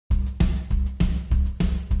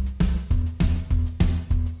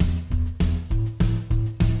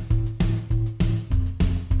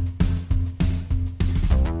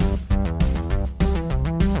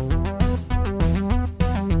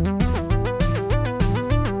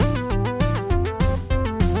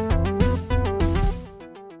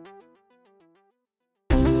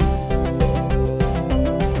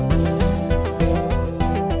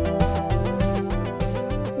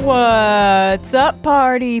What's up,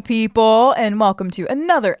 party people, and welcome to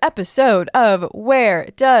another episode of Where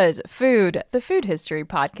Does Food, the food history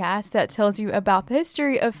podcast that tells you about the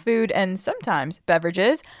history of food and sometimes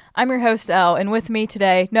beverages. I'm your host, Elle, and with me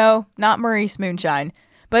today, no, not Maurice Moonshine,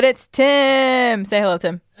 but it's Tim. Say hello,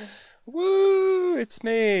 Tim. Woo! It's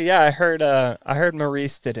me. Yeah, I heard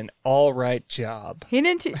Maurice did an all right job.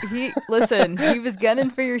 Listen. He was gunning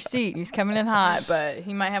for your seat. He's coming in hot, but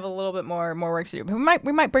he might have a little bit more work to do. But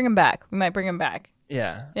we might bring him back.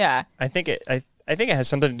 Yeah. Yeah. I think it has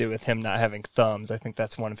something to do with him not having thumbs. I think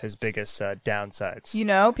that's one of his biggest downsides. You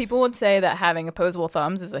know, people would say that having opposable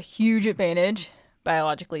thumbs is a huge advantage,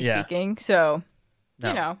 biologically speaking. So,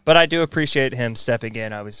 you know. But I do appreciate him stepping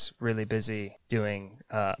in. I was really busy doing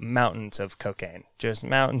mountains of cocaine. Just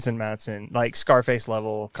mountains and mountains, like Scarface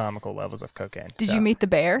level, comical levels of cocaine. Did you meet the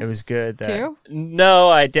bear? It was good. Too? No,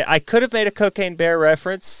 I did. I could have made a cocaine bear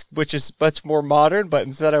reference, which is much more modern, but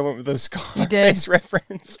instead I went with the Scarface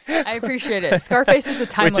reference. I appreciate it. Scarface is a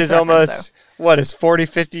timeless which is reference, almost, what, is 40,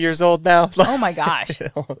 50 years old now? Oh my gosh.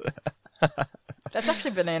 That's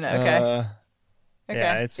actually banana, okay. Okay.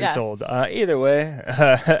 Yeah, it's old. Either way,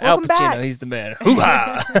 Al Pacino, back. he's the man.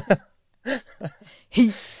 Hoo-ha!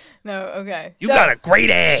 No, okay. You got a great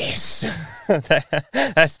ass.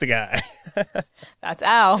 That's the guy. That's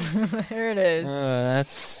Al. There it is.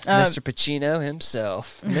 That's Mr. Pacino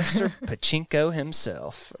himself. Mr. Pachinko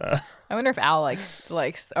himself. I wonder if Al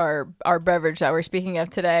likes our beverage that we're speaking of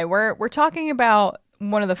today. We're talking about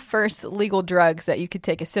one of the first legal drugs that you could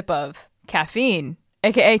take a sip of, caffeine,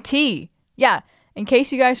 aka tea. Yeah, in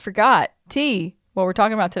case you guys forgot, tea, what we're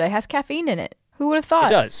talking about today, has caffeine in it. Who would have thought?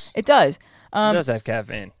 It does. It does. It does have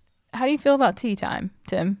caffeine. How do you feel about tea time,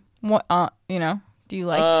 Tim? What do you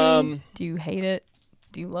like tea? Do you hate it?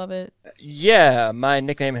 Do you love it? Yeah, my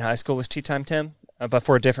nickname in high school was Tea Time Tim, but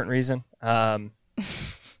for a different reason. I'll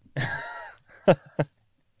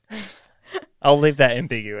leave that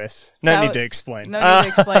ambiguous. No need to explain. No need to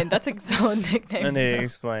explain. That's a solid nickname. No need to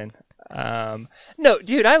explain. No,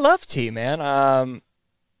 dude, I love tea, man.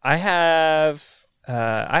 I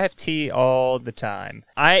have tea all the time.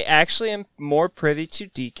 I actually am more privy to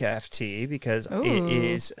decaf tea because it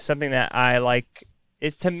is something that I like.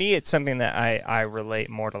 To me, it's something that I relate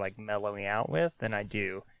more to like mellowing out with than I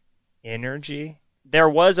do energy. There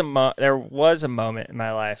was a moment in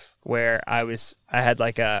my life where I had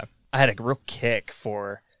a real kick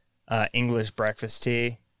for English breakfast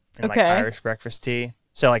tea and like Irish breakfast tea.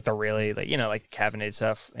 So like the really like the caffeinated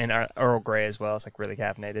stuff and Earl Grey as well. It's like really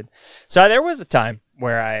caffeinated. So there was a time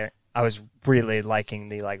where I was really liking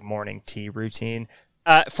the like morning tea routine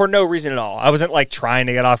for no reason at all. I wasn't like trying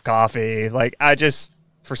to get off coffee. Like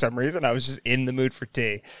for some reason I was just in the mood for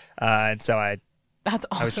tea, and so That's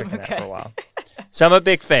awesome. I was drinking that for a while. So I'm a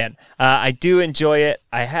big fan. I do enjoy it.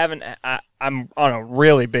 I'm on a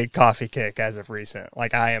really big coffee kick as of recent.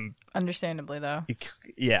 Like I am. Understandably though.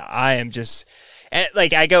 Yeah, I am just.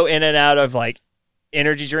 Like I go in and out of like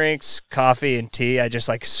energy drinks, coffee, and tea. I just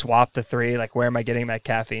like swap the three. Like where am I getting my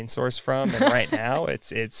caffeine source from? And right now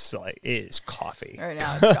it is coffee. Right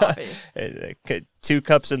now it's coffee. 2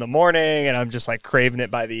 cups in the morning, and I'm just like craving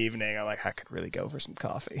it by the evening. I'm like, I could really go for some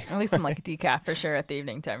coffee. At least some like decaf for sure at the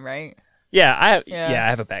evening time, right? Yeah, I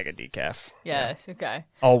have a bag of decaf. Yes, yeah. Okay.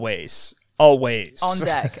 Always. On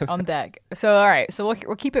deck. So all right, so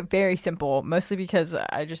we'll keep it very simple, mostly because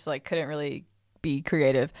I just like couldn't really be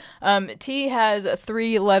creative. Tea has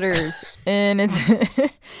 3 letters in its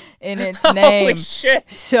name. Holy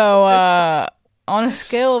shit! So on a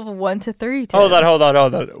scale of 1 to 3, Tim. Hold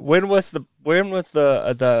on. When was the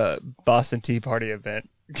Boston Tea Party event?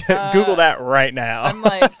 Google that right now. I'm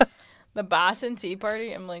like the Boston Tea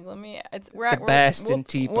Party. I'm like, Boston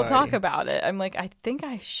Tea Party. We'll talk about it. I'm like, I think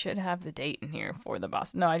I should have the date in here for the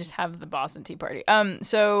Boston. No, I just have the Boston Tea Party.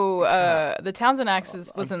 The Townsend Acts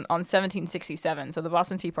was on 1767. So the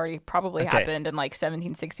Boston Tea Party probably happened in like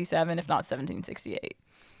 1767, if not 1768.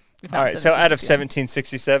 All right. So out of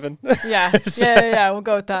 1767. Yeah. We'll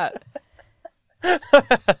go with that.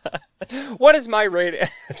 What is my rating?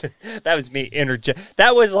 That was me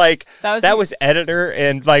That was editor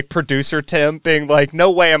and like producer Tim being like, no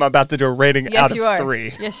way I'm about to do a rating out of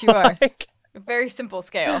 3. Yes, you are. A very simple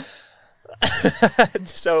scale.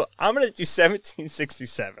 So I'm gonna do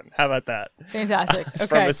 1767. How about that? Fantastic. Okay.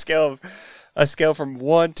 From a scale from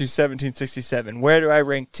 1 to 1767. Where do I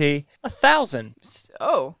rank tea? 1,000.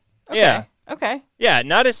 Oh. Okay. Yeah. Okay. Yeah.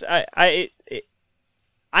 Not as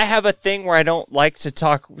I have a thing where I don't like to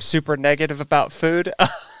talk super negative about food.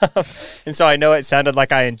 And so I know it sounded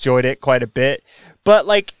like I enjoyed it quite a bit. But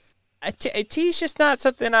like Tea's just not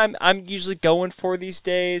something I'm usually going for these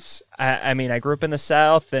days. I mean, I grew up in the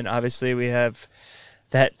South, and obviously we have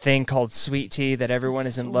that thing called sweet tea that everyone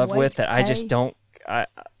is in love with that I just don't. I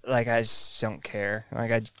just don't care.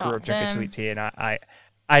 Like, I grew up drinking sweet tea, and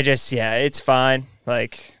I just, it's fine.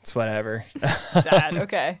 Like, it's whatever. Sad.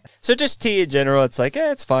 Okay. So just tea in general, it's like,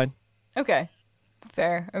 it's fine. Okay.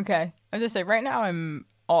 Fair. Okay. I was just say right now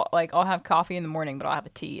I'll have coffee in the morning, but I'll have a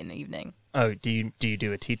tea in the evening. Oh, do you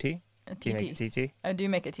do a tea? Do you make a tea? I do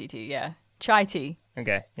make a tea. Yeah. Chai tea.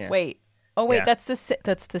 Okay. Yeah. Wait. Oh wait, Yeah. that's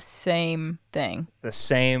the same thing. It's the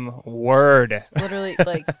same word. Literally,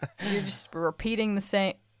 like you're just repeating the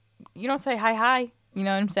same. You don't say hi. You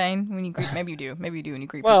know what I'm saying? When you greet, maybe you do when you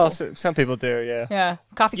greet Well, people. some people do. Yeah. Yeah.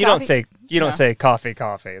 Coffee. You coffee? don't say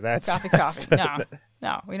coffee. That's Coffee.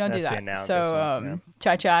 No, we don't do that's the that. noun, So, this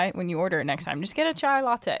one, chai. When you order it next time, just get a chai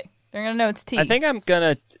latte. They're gonna know it's tea. I think I'm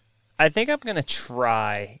gonna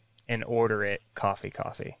try and order it coffee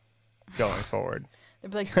going forward. They'll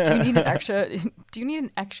be like, "Do you need an extra? Do you need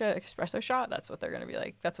an extra espresso shot?" That's what they're gonna be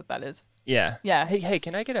like. That's what that is. Yeah. Yeah. Hey,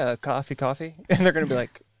 can I get a coffee? And they're gonna be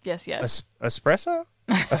like, Yes. espresso?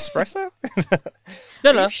 Espresso?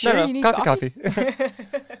 No, sure you need coffee.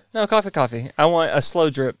 No, coffee. I want a slow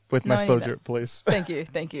drip with my No, I slow need that. drip, please.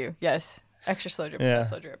 Thank you. Yes, extra slow drip. Yeah.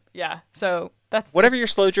 Slow drip. Yeah. So that's Whatever your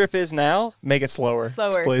slow drip is now, make it slower,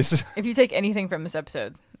 please. If you take anything from this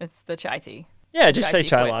episode, it's the chai tea. Yeah, just say tea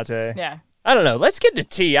chai quit. latte. Yeah. I don't know. Let's get into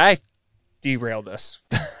tea. I derailed us.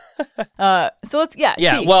 So let's Yeah.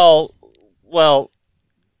 tea. Well,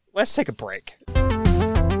 let's take a break.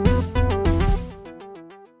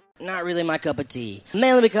 Not really my cup of tea.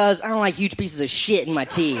 Mainly because I don't like huge pieces of shit in my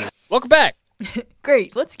tea. Welcome back.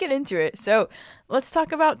 Great. Let's get into it. So let's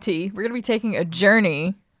talk about tea. We're going to be taking a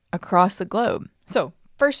journey across the globe. So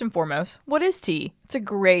first and foremost, what is tea? It's a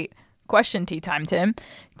great question, tea time, Tim.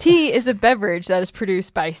 Tea is a beverage that is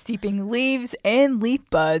produced by steeping leaves and leaf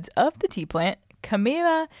buds of the tea plant,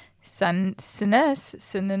 Camellia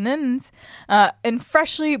sinensis, in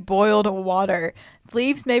freshly boiled water.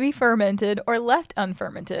 Leaves may be fermented or left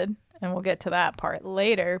unfermented, and we'll get to that part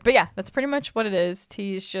later. But yeah, that's pretty much what it is.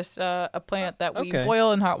 Tea is just a plant that we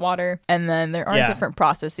boil in hot water, and then there are different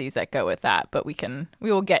processes that go with that. But we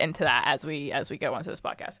will get into that as we go into this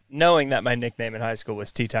podcast. Knowing that my nickname in high school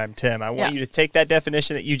was Tea Time Tim, I want you to take that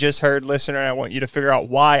definition that you just heard, listener, and I want you to figure out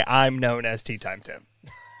why I'm known as Tea Time Tim.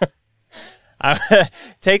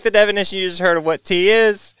 Take the definition you just heard of what tea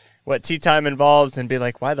is, what tea time involves, and be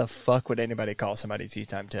like, why the fuck would anybody call somebody Tea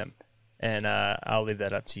Time Tim? And I'll leave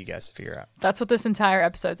that up to you guys to figure out. That's what this entire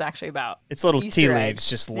episode's actually about. It's little Easter tea eggs. leaves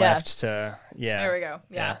just left to, There we go.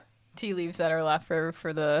 Yeah. Tea leaves that are left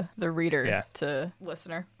for the reader to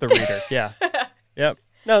listener. The reader, yeah. Yep.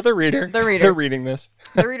 No, the reader. The reader. They're reading this.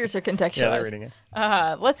 The readers are contextualized. Yeah, they're reading it.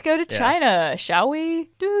 Let's go to China, shall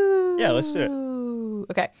we? Yeah, let's do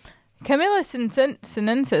it. Okay. Camellia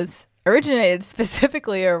sinensis originated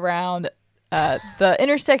specifically around the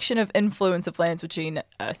intersection of influence of lands between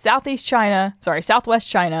southwest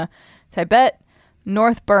China, Tibet,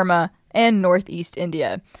 North Burma, and northeast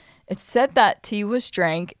India. It's said that tea was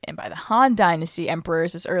drank by the Han Dynasty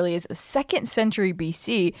emperors as early as the 2nd century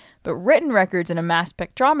BC, but written records in a mass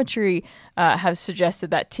spectrometry have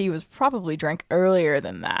suggested that tea was probably drank earlier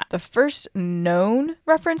than that. The first known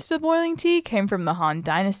reference to boiling tea came from the Han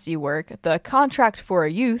Dynasty work, The Contract for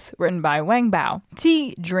a Youth, written by Wang Bao.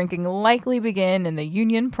 Tea drinking likely began in the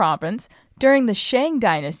Yunnan province during the Shang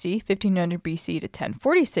Dynasty, 1500 BC to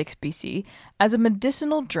 1046 BC, as a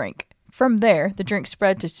medicinal drink. From there, the drink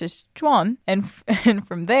spread to Sichuan, and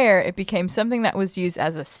from there, it became something that was used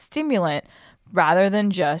as a stimulant rather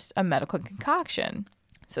than just a medical concoction.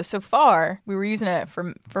 So far, we were using it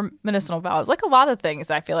for medicinal values. Like a lot of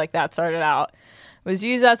things, I feel like that started out. It was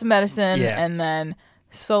used as a medicine and then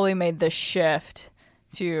slowly made the shift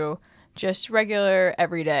to just regular,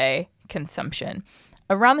 everyday consumption.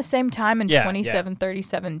 Around the same time in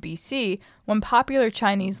 2737 BC, one popular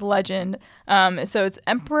Chinese legend, so it's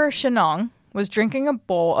Emperor Shennong, was drinking a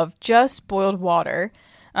bowl of just boiled water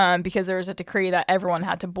because there was a decree that everyone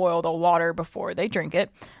had to boil the water before they drink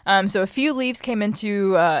it. So a few leaves came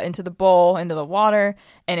into the bowl, into the water,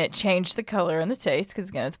 and it changed the color and the taste because,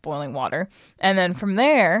 again, it's boiling water. And then from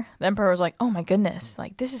there, the emperor was like, oh my goodness,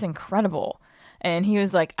 like this is incredible. And he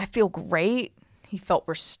was like, I feel great. He felt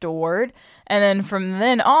restored. And then from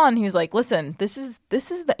then on, he was like, listen, this is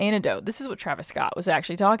the antidote. This is what Travis Scott was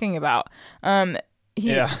actually talking about.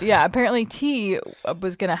 Apparently tea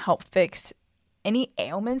was going to help fix any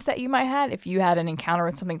ailments that you might have. If you had an encounter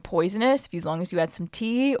with something poisonous, as long as you had some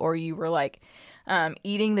tea or you were like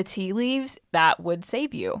eating the tea leaves, that would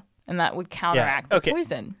save you. and that would counteract the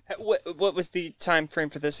poison. What was the time frame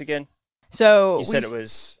for this again? So you said it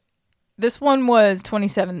was... This one was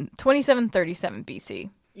 2737 BC.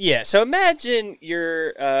 Yeah, so imagine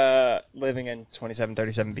you're living in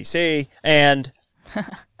 2737 BC, and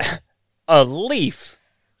a leaf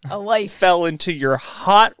fell into your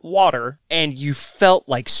hot water, and you felt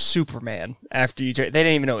like Superman after you drank. They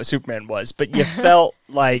didn't even know what Superman was, but you felt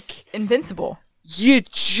like... invincible. You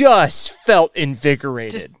just felt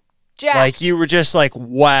invigorated. Just jacked. Like you were just like,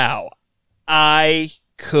 wow, I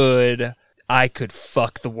could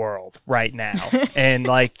fuck the world right now. And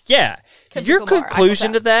like, yeah, your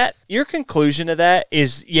conclusion to that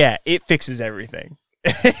is, yeah, it fixes everything.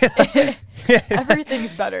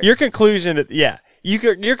 Everything's better. Your conclusion to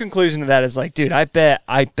that is like, dude, I bet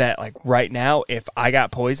like right now, if I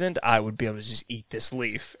got poisoned, I would be able to just eat this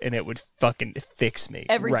leaf and it would fucking fix me.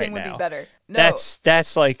 Everything right would now. be better. No.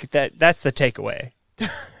 That's like that's the takeaway.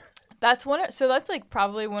 That's like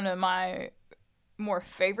probably one of my more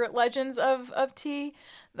favorite legends of tea.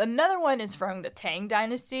 Another one is from the Tang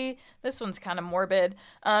Dynasty. This one's kind of morbid.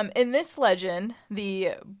 In this legend,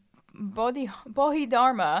 the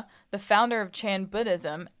Bodhidharma, the founder of Chan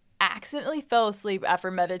Buddhism, accidentally fell asleep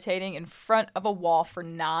after meditating in front of a wall for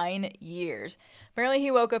 9 years. Apparently,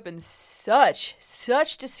 he woke up in such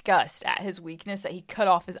disgust at his weakness that he cut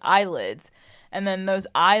off his eyelids, and then those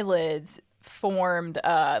eyelids formed.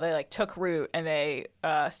 They like took root, and they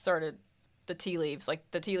started the tea leaves. Like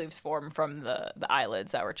the tea leaves formed from the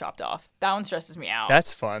eyelids that were chopped off. That one stresses me out.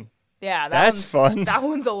 That's fun. Yeah, that's fun. That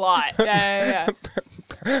one's a lot. Yeah.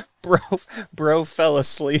 Bro fell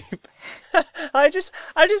asleep. I just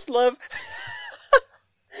love.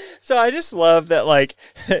 So I just love that, like,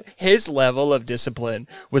 his level of discipline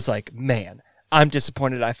was like, man, I'm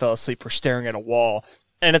disappointed I fell asleep for staring at a wall.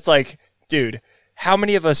 And it's like, dude, how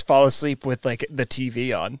many of us fall asleep with, like, the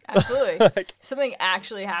TV on? Absolutely. Like, something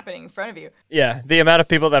actually happening in front of you. Yeah, the amount of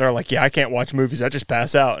people that are like, yeah, I can't watch movies, I just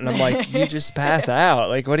pass out. And I'm like, you just pass out?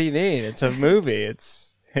 Like, what do you mean? It's a movie.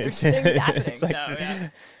 It's things happening. It's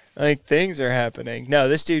like, like, things are happening. No,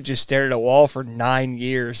 this dude just stared at a wall for 9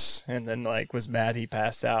 years and then, like, was mad he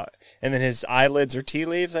passed out. And then his eyelids are tea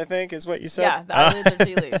leaves, I think, is what you said? Yeah, the eyelids are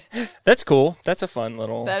tea leaves. That's cool. That's a fun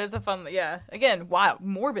little... That is a fun... Yeah. Again, wow,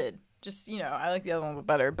 morbid. Just, I like the other one a little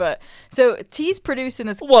better. But, so, tea's produced in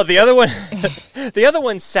this... Well, the other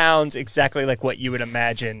one sounds exactly like what you would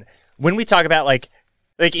imagine when we talk about, like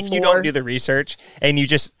if you don't do the research and you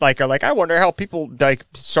just like are like, I wonder how people like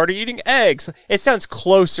started eating eggs. It sounds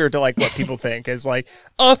closer to like what people think is like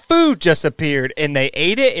a food just appeared and they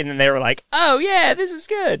ate it and then they were like, oh yeah, this is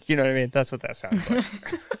good. You know what I mean? That's what that sounds like.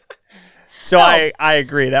 So I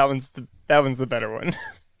agree. That one's the better one.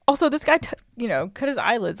 Also, this guy, cut his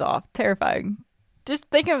eyelids off. Terrifying. Just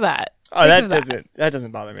think of that. Oh, that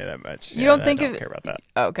doesn't bother me that much. You don't think I don't care about that.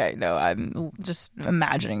 Okay, no, I'm just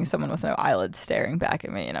imagining someone with no eyelids staring back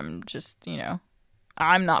at me, and I'm just,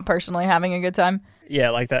 I'm not personally having a good time. Yeah,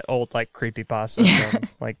 like that old creepypasta from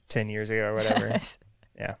like 10 years ago or whatever. Yes.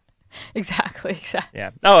 Yeah. Exactly.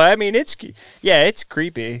 Yeah. Oh, I mean, it's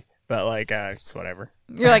creepy, but like, it's whatever.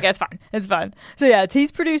 You're like, it's fine. It's fine. So yeah,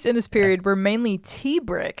 teas produced in this period were mainly tea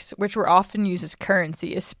bricks, which were often used as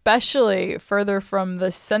currency, especially further from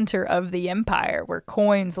the center of the empire where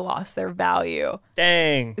coins lost their value.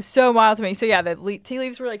 Dang. So wild to me. So yeah, the tea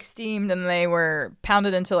leaves were like steamed and they were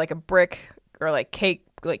pounded into like a brick or like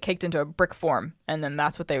caked into a brick form. And then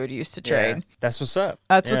that's what they would use to trade. Yeah, that's what's up.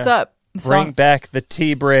 That's what's up. Bring back the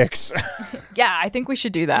tea bricks. Yeah, I think we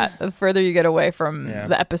should do that. The further you get away from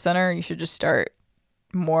the epicenter, you should just start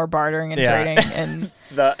more bartering and trading and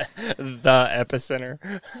the epicenter.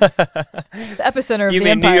 The epicenter of you the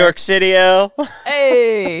mean empire. New York City, L?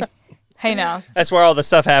 Hey now. That's where all the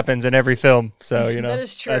stuff happens in every film. So that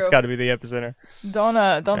is true. That's got to be the epicenter. Don't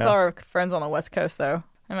tell our friends on the West Coast though.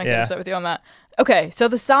 I might get upset with you on that. Okay, so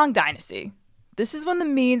the Song Dynasty. This is when the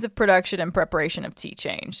means of production and preparation of tea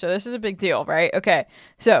changed. So this is a big deal, right? Okay,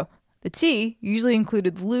 so the tea usually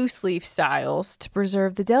included loose leaf styles to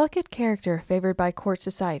preserve the delicate character favored by court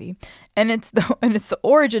society, and it's the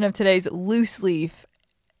origin of today's loose leaf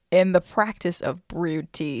in the practice of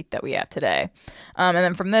brewed tea that we have today. And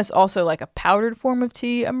then from this, also like a powdered form of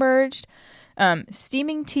tea emerged.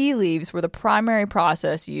 Steaming tea leaves were the primary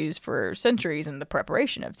process used for centuries in the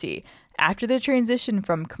preparation of tea. After the transition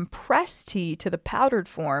from compressed tea to the powdered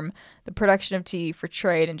form, the production of tea for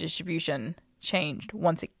trade and distribution changed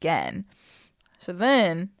once again. So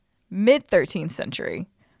then, mid-13th century,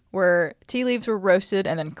 where tea leaves were roasted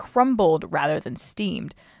and then crumbled rather than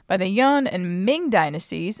steamed. By the Yuan and Ming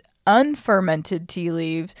dynasties, unfermented tea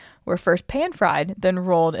leaves were first pan-fried, then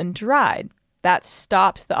rolled and dried. That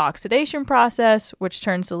stopped the oxidation process, which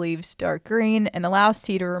turns the leaves dark green and allows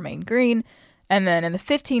tea to remain green. And then in the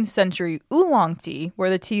 15th century, oolong tea, where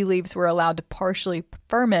the tea leaves were allowed to partially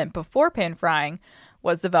ferment before pan frying,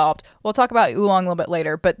 was developed. We'll talk about oolong a little bit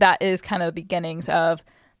later, but that is kind of the beginnings of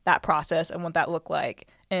that process and what that looked like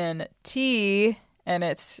in tea and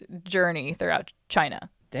its journey throughout China.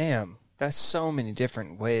 Damn, that's so many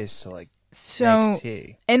different ways to like So make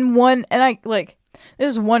tea. This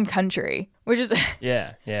is one country, which is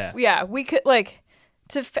Yeah. yeah, we could like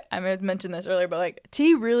I mentioned this earlier, but like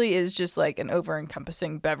tea really is just like an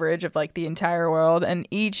over-encompassing beverage of like the entire world, and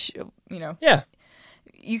each, Yeah.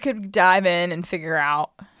 you could dive in and figure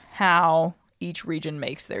out how each region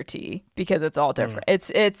makes their tea because it's all different.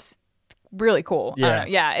 It's really cool.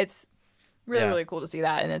 Yeah. It's really, Yeah. really cool to see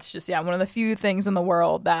that. And it's just, one of the few things in the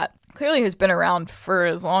world that clearly has been around for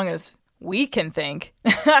as long as we can think.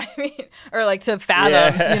 I mean, or like to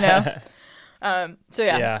fathom, So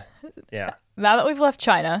Yeah. now that we've left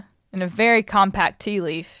China in a very compact tea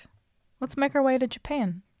leaf, let's make our way to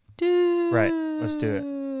Japan. Right. Let's do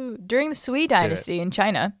it. During the Sui dynasty in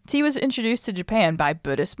China, tea was introduced to Japan by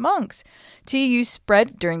Buddhist monks. Tea use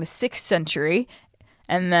spread during the 6th century,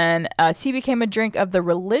 and then tea became a drink of the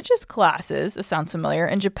religious classes. This sounds familiar.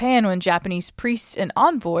 In Japan, when Japanese priests and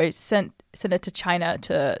envoys sent it to China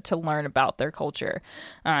to learn about their culture,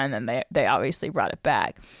 and then they obviously brought it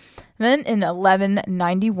back. Then in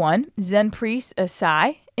 1191, Zen priest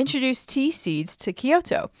Asai introduced tea seeds to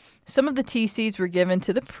Kyoto. Some of the tea seeds were given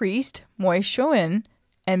to the priest Moi Shoin,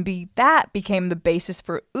 and that became the basis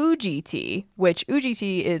for Uji tea, which Uji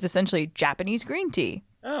tea is essentially Japanese green tea.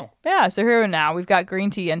 Oh. Yeah, so here now we've got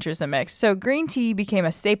green tea enters the mix. So green tea became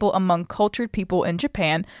a staple among cultured people in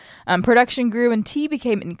Japan. Production grew and tea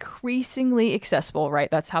became increasingly accessible,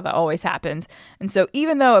 right? That's how that always happens. And so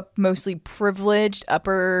even though a mostly privileged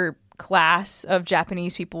upper class of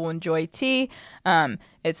Japanese people enjoy tea,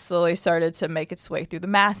 it slowly started to make its way through the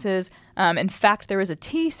masses. In fact, there was a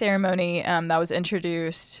tea ceremony that was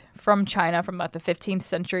introduced from China from about the 15th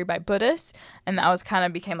century by Buddhists, and that was kind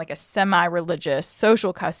of became like a semi-religious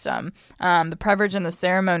social custom. The beverage and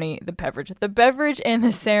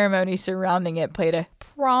the ceremony surrounding it played a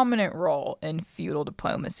prominent role in feudal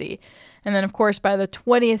diplomacy. And then, of course, by the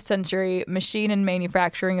 20th century, machine and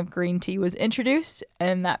manufacturing of green tea was introduced,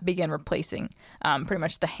 and that began replacing pretty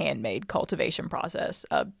much the handmade cultivation process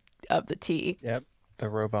of the tea. Yep. The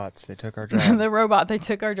robots, they took our job. They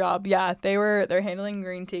took our job. Yeah, they're handling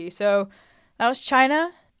green tea. So that was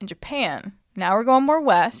China and Japan. Now we're going more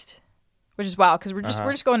west, which is wild because we're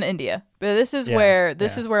just going to India. But this is where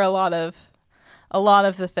a lot of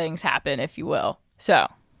the things happen, if you will. So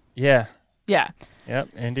Yeah. yeah. Yep.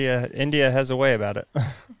 India has a way about it.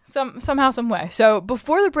 Somehow, some way. So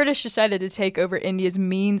before the British decided to take over India's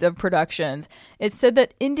means of productions, it's said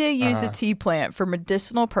that India used a tea plant for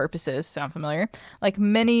medicinal purposes. Sound familiar? Like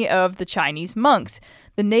many of the Chinese monks.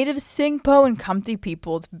 The native Singpo and Khamti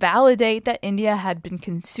peoples validate that India had been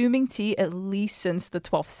consuming tea at least since the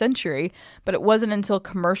 12th century, but it wasn't until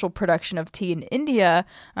commercial production of tea in India,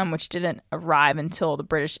 which didn't arrive until the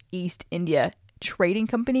British East India Trading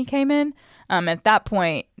Company came in. At that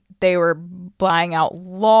point, they were buying out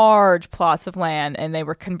large plots of land and they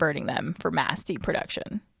were converting them for mass tea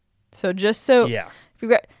production. So if we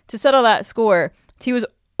got to settle that score, tea was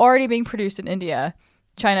already being produced in India.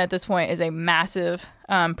 China at this point is a massive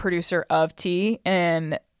producer of tea,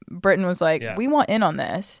 and Britain was like, we want in on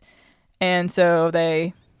this. And so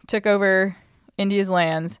they took over India's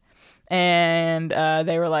lands, and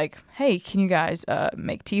they were like, hey, can you guys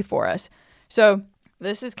make tea for us? So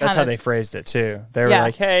this is That's how they phrased it, too. They were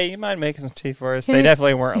like, hey, you mind making some tea for us? They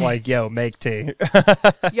definitely weren't like, yo, make tea.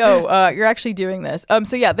 You're actually doing this.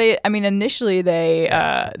 Initially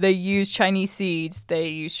they used Chinese seeds. They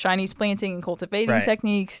used Chinese planting and cultivating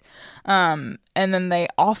techniques. And then they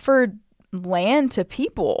offered land to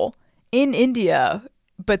people in India,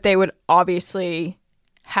 but they would obviously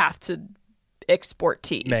have to export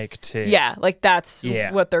tea. Make tea. Yeah, like that's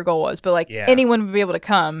what their goal was. But anyone would be able to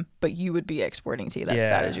come, but you would be exporting tea.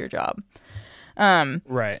 That is your job.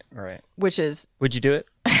 Right. Which is... Would you do it?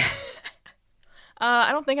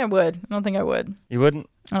 I don't think I would. You wouldn't?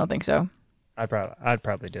 I don't think so. I'd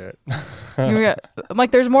probably do it.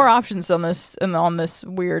 There's more options on this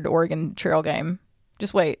weird Oregon Trail game.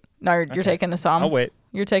 Just wait. No, you're taking Assam. I'll wait.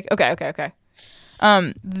 You're taking... Okay.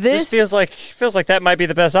 This feels like that might be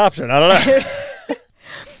the best option. I don't know.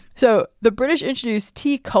 So the British introduced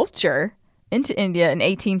tea culture into India in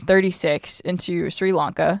 1836, into Sri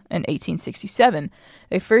Lanka in 1867.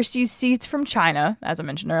 They first used seeds from China, as I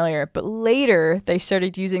mentioned earlier, but later they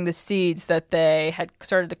started using the seeds that they had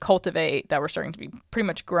started to cultivate that were starting to be pretty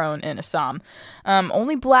much grown in Assam.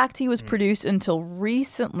 Only black tea was produced until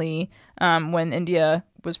recently, when India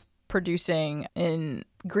was producing in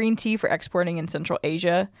green tea for exporting in Central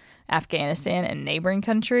Asia, Afghanistan, and neighboring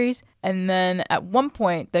countries. And then at one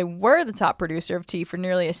point, they were the top producer of tea for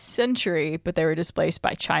nearly a century, but they were displaced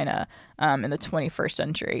by China in the 21st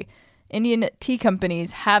century. Indian tea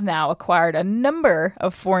companies have now acquired a number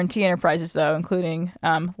of foreign tea enterprises, though, including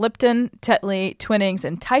Lipton, Tetley, Twinings,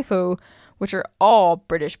 and Typho, which are all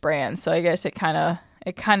British brands. So I guess it kind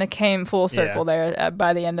of came full circle there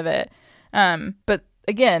by the end of it. But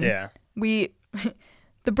again,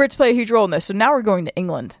 the Brits play a huge role in this. So now we're going to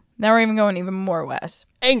England. Now we're going even more west.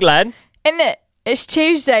 England. Isn't it? It's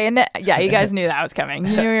Tuesday, isn't it? Yeah, you guys knew that was coming.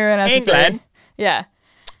 You knew we were going to have England. to say. Yeah.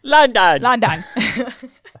 London. London.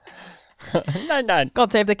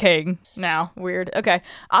 God save the king. Now, weird. Okay.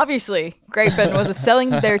 Obviously, Great Britain was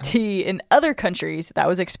selling their tea in other countries that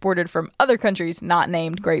was exported from other countries not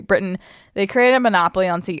named Great Britain. They created a monopoly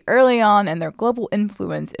on tea early on, and their global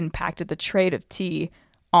influence impacted the trade of tea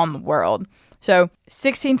on the world. So,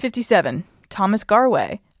 1657, Thomas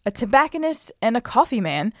Garway, a tobacconist and a coffee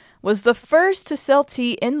man, was the first to sell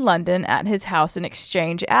tea in London at his house in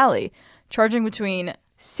Exchange Alley, charging between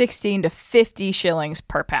 16 to 50 shillings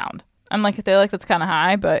per pound. I'm like, I feel like that's kind of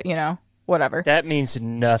high, but, whatever. That means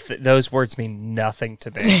nothing. Those words mean nothing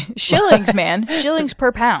to me. Shillings, man. Shillings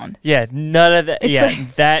per pound. Yeah, none of that.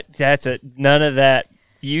 It's That's none of that.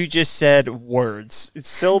 You just said words.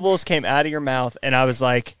 Syllables came out of your mouth, and I was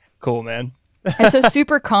like, cool, man. It's a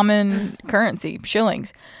super common currency,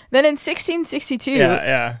 shillings. Then in 1662,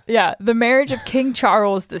 the marriage of King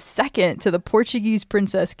Charles II to the Portuguese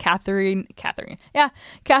princess Catherine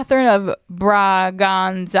of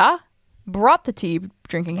Braganza brought the tea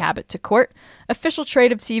drinking habit to court. Official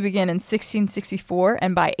trade of tea began in 1664,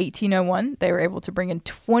 and by 1801, they were able to bring in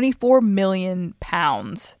 24 million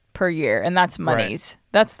pounds per year, and that's monies.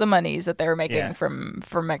 Right. That's the monies that they were making from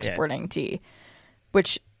exporting tea,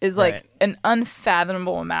 which is like an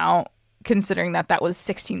unfathomable amount considering that was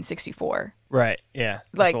 1664. Right. Yeah.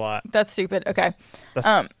 That's a lot. That's stupid. Okay.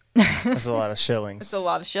 That's a lot of shillings. It's a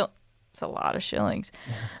lot of shillings.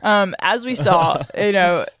 As we saw, Did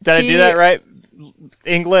I do that right?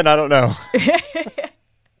 England? I don't know.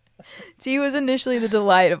 Tea was initially the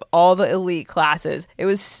delight of all the elite classes. It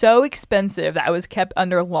was so expensive that it was kept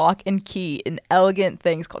under lock and key in elegant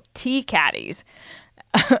things called tea caddies.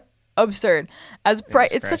 Absurd.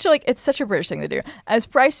 It's such a British thing to do. As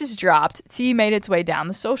prices dropped, tea made its way down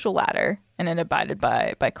the social ladder, and it abided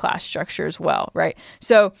by class structure as well, right?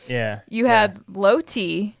 So you had low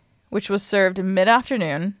tea, which was served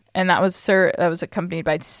mid-afternoon, and that was accompanied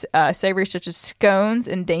by savories such as scones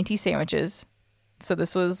and dainty sandwiches. So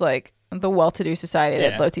this was like the well-to-do society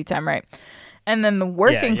at low tea time, right? And then the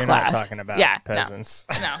working class. You're not talking about peasants.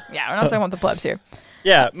 No, we're not talking about the plebs here.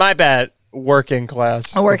 Yeah, my bad. Working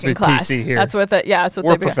class. A working class. PC here. That's what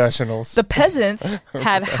we're professionals. The peasants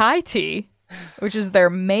had high tea, which is their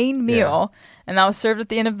main meal, and that was served at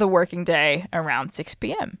the end of the working day around 6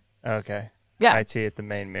 p.m. Okay. Yeah. High tea at the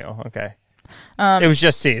main meal. Okay. It was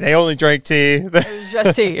just tea. They only drank tea. It was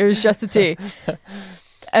just tea. It was just the tea.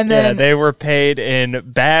 And then they were paid in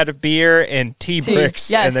bad beer and tea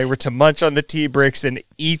bricks, and they were to munch on the tea bricks and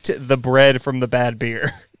eat the bread from the bad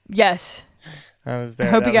beer. Yes. I was there. I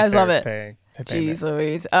hope you guys love it. Jeez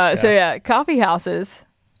Louise. So coffee houses,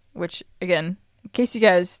 which again, in case you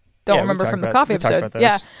guys don't remember from the coffee episode,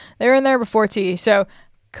 they were in there before tea. So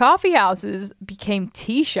coffee houses became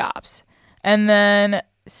tea shops, and then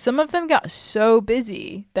some of them got so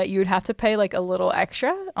busy that you would have to pay like a little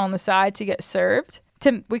extra on the side to get served.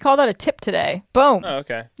 We call that a tip today. Boom. Oh,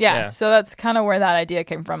 okay. Yeah. So that's kind of where that idea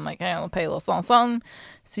came from. Like, hey, I'll pay a little something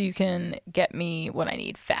so you can get me what I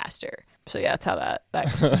need faster. So yeah, that's how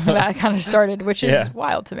that kind of started, which is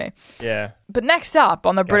wild to me. Yeah. But next stop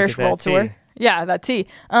on the British World Tour. Yeah, that tea.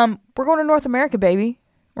 We're going to North America, baby.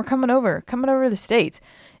 We're coming over to the States.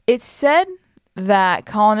 It's said that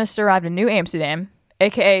colonists arrived in New Amsterdam,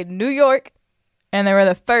 aka New York, and they were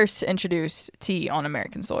the first to introduce tea on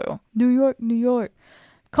American soil. New York, New York.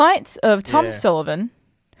 Clients of Thomas Sullivan,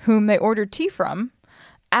 whom they ordered tea from,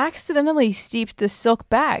 accidentally steeped the silk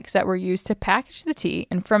bags that were used to package the tea,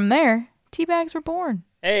 and from there, tea bags were born.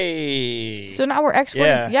 Hey. So now we're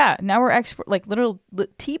exporting. Yeah, now we're like little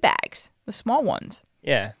tea bags, the small ones.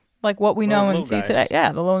 Yeah. Like what we know and see today.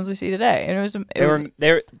 Yeah, the ones we see today. And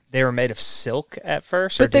they were made of silk at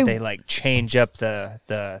first, or did they like change up the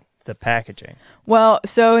the packaging? Well,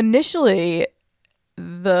 so initially,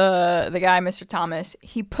 the guy, Mr. Thomas,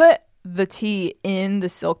 he put the tea in the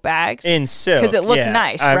silk bags In silk. because it looked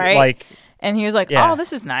nice, right? Like, and he was like, Yeah. "Oh,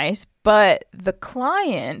 this is nice." But the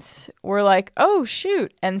clients were like, "Oh,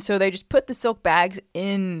 shoot!" And so they just put the silk bags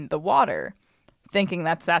in the water, thinking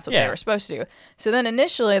that's what they Yeah. were supposed to do. So then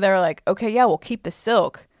initially they were like, "Okay, yeah, we'll keep the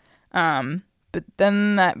silk," but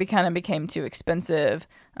then that kind of became too expensive.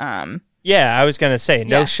 yeah, I was going to say,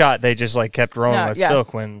 no Yeah. shot. They just like kept rolling No, with yeah.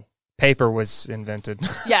 silk when paper was invented.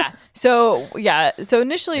 So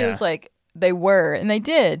initially it Yeah. was like they were, and they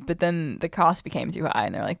did, but then the cost became too high,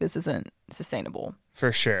 and they're like, "This isn't sustainable."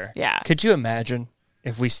 For sure. Yeah. Could you imagine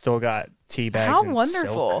if we still got tea bags How in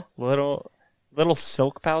wonderful. silk? Little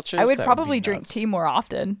silk pouches? I would That probably be drink nuts. tea more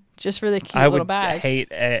often, just for the cute I little would bags. hate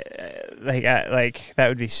like that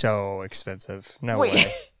would be so expensive. No Wait,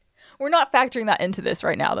 way. we're not factoring that into this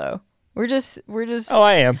right now, though. We're just. Oh,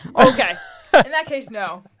 I am. Okay. In that case,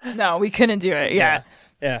 no, we couldn't do it. Yeah.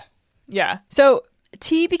 Yeah. So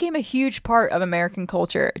tea became a huge part of American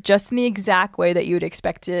culture, just in the exact way that you would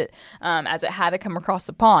expect it, as it had to come across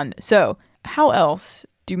the pond. So how else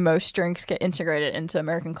do most drinks get integrated into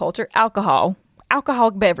American culture?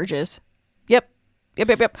 Alcoholic beverages. Yep.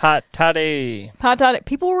 Hot toddy. Hot toddy.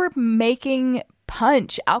 People were making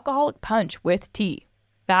alcoholic punch with tea.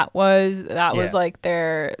 That was like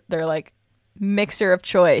their like mixer of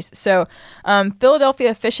choice. So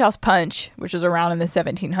Philadelphia Fish House Punch, which was around in the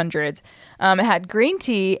 1700s, it had green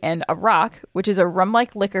tea and arak, which is a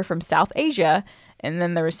rum-like liquor from South Asia, and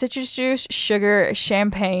then there was citrus juice, sugar,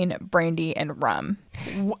 champagne, brandy, and rum.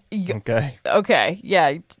 Okay. Okay,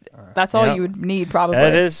 yeah, that's all Yep. you would need probably.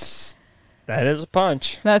 That is a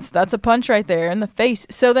punch. That's a punch right there in the face.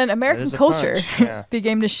 So then American is a culture punch, yeah.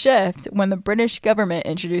 began to shift when the British government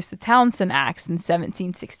introduced the Townshend Acts in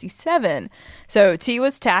 1767. So tea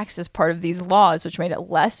was taxed as part of these laws, which made it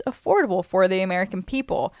less affordable for the American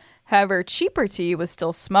people. However, cheaper tea was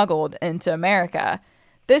still smuggled into America.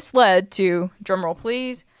 This led to, drumroll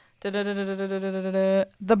please,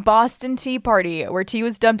 the Boston Tea Party, where tea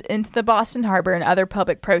was dumped into the Boston Harbor and other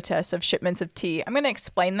public protests of shipments of tea. I'm going to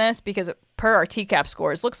explain this because per our TCAP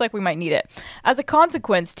scores, looks like we might need it. As a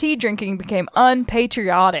consequence, tea drinking became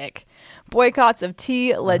unpatriotic. Boycotts of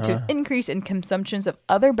tea led to an increase in consumptions of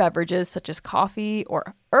other beverages such as coffee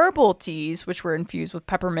or herbal teas, which were infused with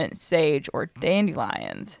peppermint, sage, or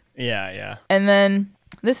dandelions. Yeah. And then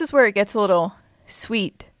this is where it gets a little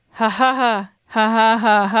sweet. Ha ha ha. Ha ha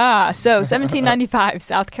ha ha. So 1795,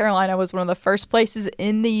 South Carolina was one of the first places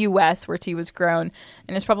in the U.S. where tea was grown.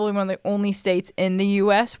 And it's probably one of the only states in the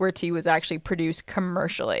U.S. where tea was actually produced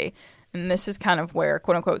commercially. And this is kind of where,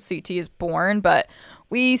 quote unquote, sweet tea is born. But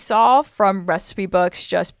we saw from recipe books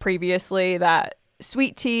just previously that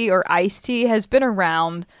sweet tea or iced tea has been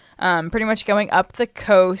around, pretty much going up the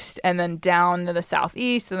coast and then down to the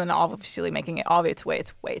southeast, and then obviously making it all its way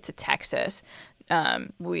to Texas.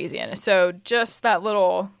 Louisiana. So just that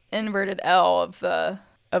little inverted L of the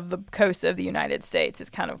coast of the United States is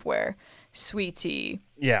kind of where sweet tea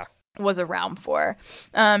was around for.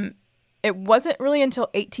 It wasn't really until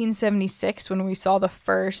 1876 when we saw the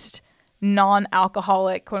first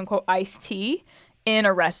non-alcoholic, quote unquote, iced tea in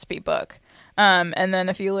a recipe book. And then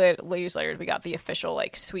a few years later, we got the official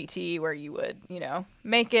like sweet tea where you would,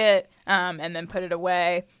 make it and then put it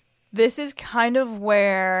away. This is kind of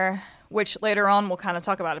where, which later on we'll kind of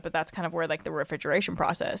talk about it, but that's kind of where like the refrigeration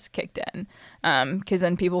process kicked in. Because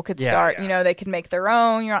then people could start, they could make their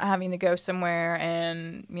own. You're not having to go somewhere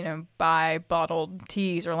and, buy bottled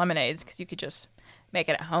teas or lemonades because you could just make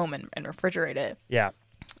it at home and refrigerate it. Yeah.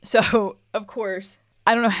 So, of course,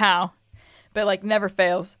 I don't know how, but like never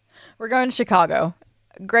fails. We're going to Chicago,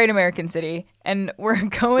 great American city, and we're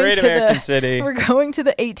going Great to American city. We're going to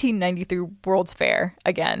the 1893 World's Fair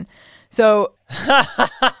again. So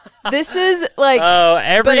this is like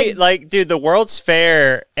dude, the World's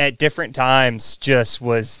Fair at different times just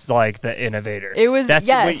was like the innovator. It was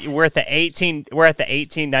we're at the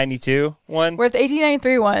 1892 one. We're at the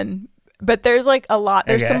 1893 one, but there's like a lot.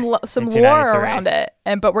 There's some lore 1893. around it,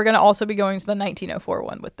 but we're gonna also be going to the 1904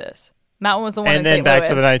 one with this. That one was the one, and in then St. back Louis.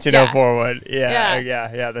 to the 1904 one. Yeah.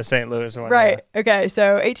 Yeah, the St. Louis one. Right. Okay.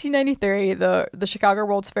 So 1893, the Chicago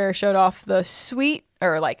World's Fair showed off the sweet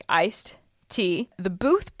or like iced tea. The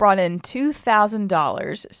booth brought in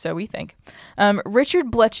 $2,000, so we think.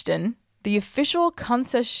 Richard Bletchton, the official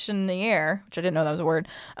concessionaire, which I didn't know that was a word,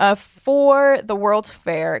 for the World's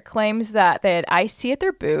Fair, claims that they had iced tea at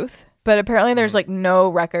their booth. But apparently there's like no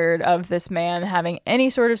record of this man having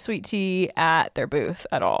any sort of sweet tea at their booth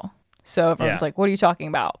at all. So everyone's like, what are you talking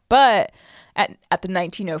about? But at the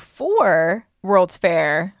 1904 World's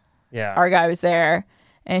Fair, Yeah. Our guy was there,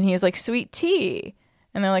 and he was like, sweet tea.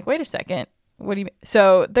 And they're like, wait a second. What do you mean?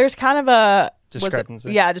 So there's kind of a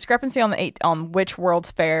discrepancy. Discrepancy on which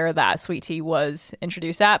World's Fair that sweet tea was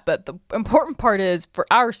introduced at. But the important part is, for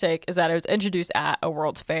our sake, is that it was introduced at a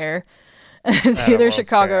World's Fair. It's either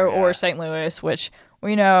Chicago or St. Louis, which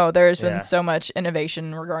we know there's been so much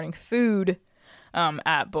innovation regarding food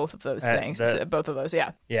at both of those things. Both of those,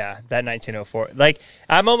 yeah. Yeah, that 1904. Like,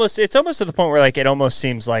 it's almost to the point where, like, it almost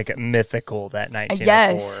seems like mythical, that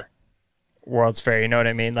 1904 World's Fair. You know what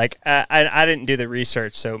I mean? Like, I didn't do the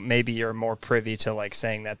research, so maybe you're more privy to, like,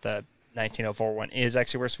 saying that the 1904 one is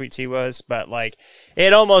actually where sweet tea was, but, like,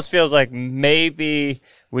 it almost feels like maybe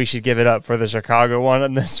we should give it up for the Chicago one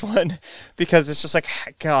on this one, because it's just like,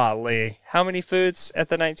 golly, how many foods at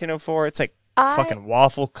the 1904? It's like fucking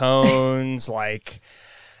waffle cones, like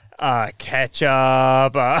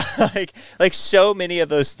ketchup, like so many of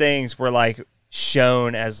those things were like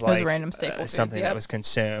shown as like random staple something that was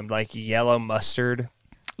consumed, like yellow mustard.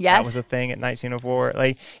 Yes. That was a thing at 1904.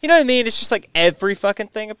 Like, you know what I mean? It's just like every fucking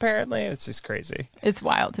thing, apparently. It's just crazy. It's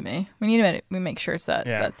wild to me. We need to make sure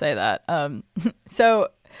that say that. So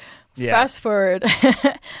fast forward,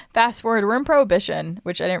 we're in Prohibition,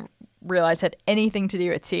 which I didn't realize had anything to do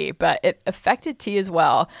with tea, but it affected tea as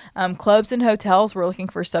well. Clubs and hotels were looking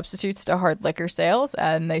for substitutes to hard liquor sales,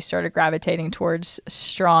 and they started gravitating towards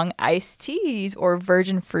strong iced teas or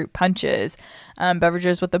virgin fruit punches,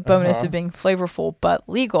 beverages with the bonus of being flavorful but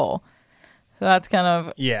legal. So that's kind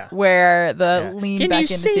of where the lean back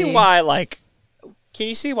into tea. Can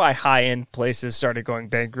you see why high-end places started going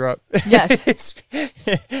bankrupt? Yes.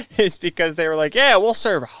 It's because they were like, yeah, we'll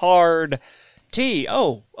serve hard tea.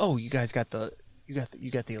 Oh, you guys got the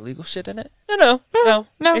illegal shit in it? No.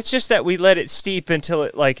 It's just that we let it steep until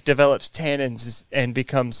it like develops tannins and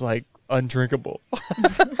becomes like undrinkable.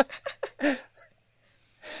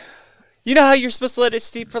 You know how you're supposed to let it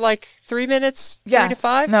steep for like 3 minutes, 3 to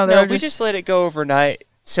 5? No, we just let it go overnight,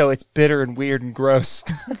 so it's bitter and weird and gross.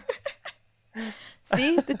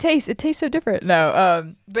 See the taste; it tastes so different.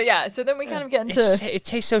 No, but yeah. So then we kind of get into it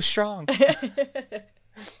tastes so strong.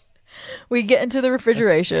 We get into the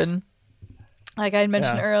refrigeration. Like I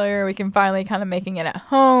mentioned earlier, we can finally kind of making it at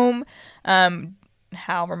home,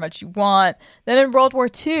 however much you want. Then in World War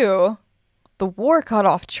II, the war cut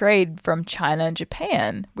off trade from China and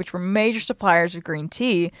Japan, which were major suppliers of green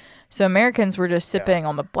tea. So Americans were just sipping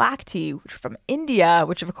on the black tea, which were from India,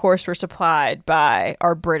 which of course were supplied by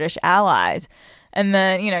our British allies. And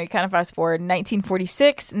then, you kind of fast forward, in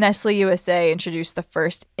 1946, Nestle USA introduced the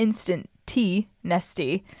first instant tea,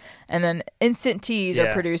 Nestea. And then instant teas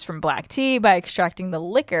are produced from black tea by extracting the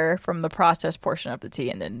liquor from the processed portion of the tea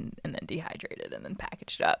and then dehydrated and then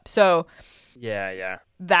packaged up. So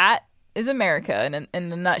that is America in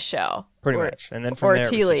a nutshell. Pretty much. And then from there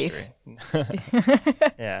tea leaf.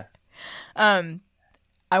 Yeah.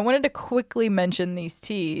 I wanted to quickly mention these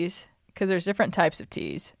teas because there's different types of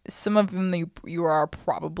teas. Some of them you are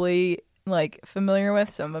probably like familiar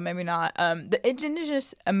with, some of them maybe not. The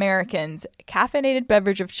indigenous Americans' caffeinated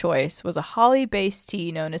beverage of choice was a holly-based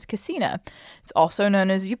tea known as Cassina. It's also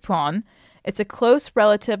known as Yupon. It's a close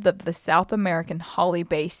relative of the South American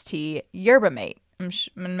holly-based tea yerba mate.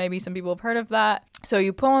 Maybe some people have heard of that. So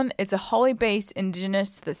Yupon, it's a holly-based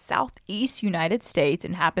indigenous to the southeast United States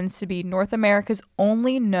and happens to be North America's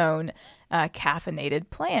only known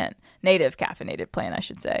caffeinated plant. Native caffeinated plant, I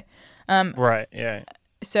should say. Right, yeah.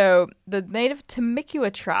 So the native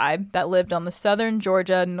Temecula tribe that lived on the southern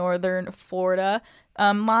Georgia, northern Florida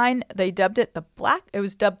line, it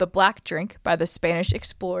was dubbed the black drink by the Spanish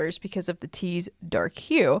explorers because of the tea's dark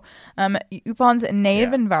hue. Yupon's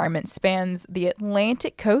native environment spans the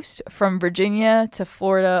Atlantic coast from Virginia to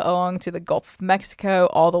Florida along to the Gulf of Mexico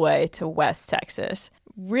all the way to West Texas.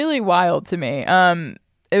 Really wild to me.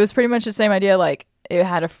 It was pretty much the same idea, like it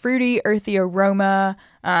had a fruity, earthy aroma,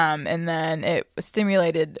 and then it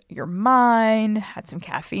stimulated your mind, had some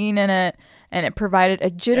caffeine in it, and it provided a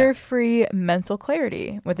jitter-free mental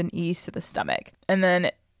clarity with an ease to the stomach. And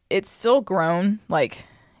then it's still grown, like,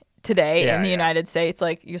 today in the United States.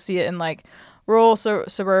 Like, you'll see it in, like, rural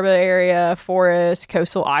suburban area, forest,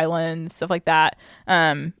 coastal islands, stuff like that.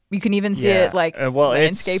 You can even see it, like,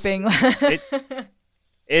 landscaping.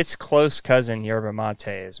 Its close cousin, yerba mate,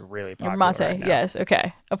 is really popular. Yerba mate, right now. Yes,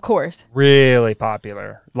 okay, of course. Really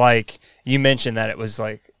popular. Like, you mentioned that it was,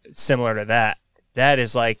 like, similar to that. That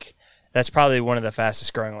is, like, that's probably one of the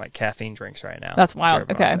fastest growing, like, caffeine drinks right now. That's wild.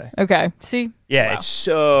 Okay. See? Yeah,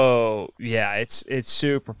 wow. It's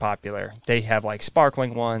super popular. They have, like,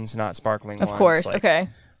 sparkling ones, not sparkling ones. Of course, like, okay.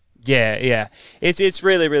 Yeah. It's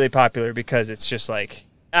really, really popular because it's just, like,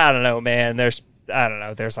 I don't know, man. There's I don't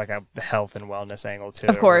know. There's like a health and wellness angle to it.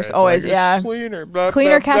 Of course, where it's always, like, yeah. It's cleaner, blah,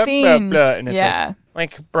 Cleaner blah, blah, caffeine. blah, blah. And it's Yeah.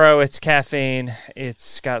 like, bro, it's caffeine.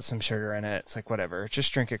 It's got some sugar in it. It's like, whatever.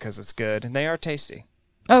 Just drink it because it's good. And they are tasty.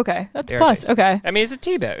 Okay, that's They a are plus. tasty. Okay. I mean, it's a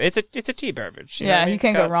tea beverage. It's a tea beverage. You know Yeah, what I mean? you It's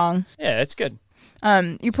can't go got- wrong. Yeah, it's good.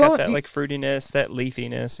 You It's got put that like fruitiness, that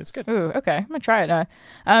leafiness. It's good. Ooh, okay. I'm gonna try it now.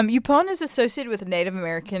 Yupon is associated with Native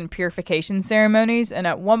American purification ceremonies, and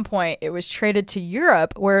at one point it was traded to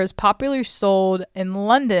Europe, where it was popularly sold in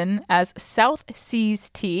London as South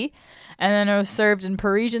Seas tea, and then it was served in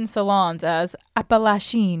Parisian salons as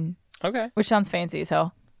Appalachian, Okay. which sounds fancy as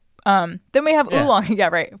hell. Then we have Yeah. oolong. Yeah,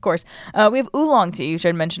 right. Of course. We have oolong tea, which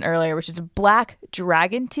I mentioned earlier, which is black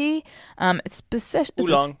dragon tea. It's specific.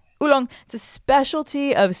 Oolong. Oolong. It's a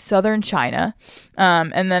specialty of southern China.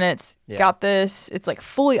 And then it's got this, it's like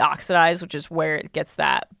fully oxidized, which is where it gets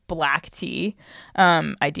that black tea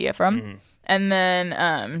idea from. Mm-hmm. And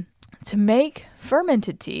then to make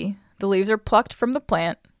fermented tea, the leaves are plucked from the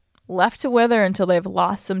plant, left to wither until they've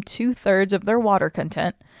lost some 2/3 of their water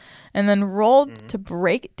content, and then rolled to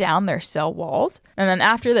break down their cell walls. And then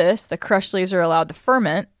after this, the crushed leaves are allowed to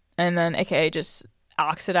ferment, and then aka just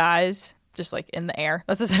oxidize, just like in the air.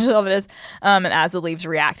 That's essentially all it is. And as the leaves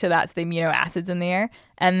react to that, to the amino acids in the air.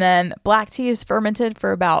 And then black tea is fermented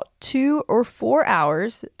for about 2 or 4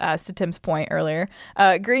 hours, as to Tim's point earlier.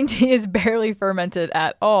 Green tea is barely fermented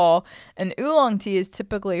at all. And oolong tea is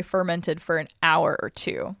typically fermented for an hour or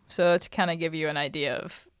 2. So to kind of give you an idea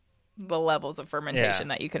of the levels of fermentation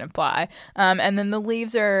that you can apply. And then the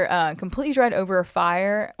leaves are completely dried over a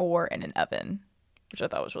fire or in an oven, which I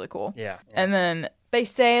thought was really cool. Yeah. And then they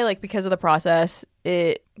say, like, because of the process,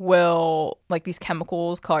 it will, like, these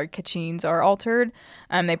chemicals called catechins are altered.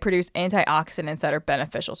 They produce antioxidants that are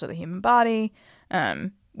beneficial to the human body,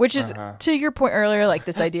 which is, to your point earlier, like,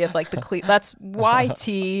 this idea of, like, the clean. That's why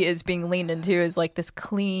tea is being leaned into, is, like, this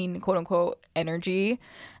clean, quote-unquote, energy.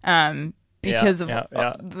 Because of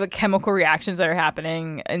the chemical reactions that are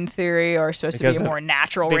happening, in theory, are supposed to be a more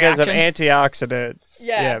natural because reaction. of antioxidants.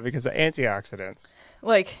 Yeah. Because of antioxidants.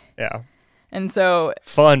 Like, Yeah. and so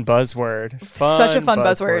Fun buzzword. such a fun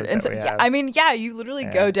buzzword. And that so, we yeah, have. I mean, yeah, you literally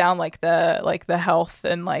go down like the health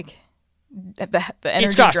and like the energy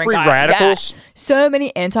It's got drink free aisle. radicals. Yeah. So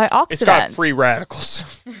many antioxidants. It's got free radicals.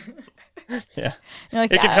 Yeah. You're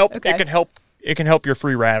like, It can yeah, help. okay. It can help your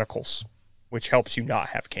free radicals, which helps you not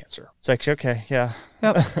have cancer. It's like, okay, yeah,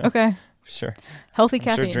 Yep. Okay. sure. Healthy I'm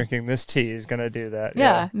caffeine. sure drinking this tea is gonna do that.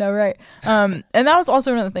 Yeah, no, right. And that was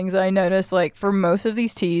also one of the things that I noticed, like, for most of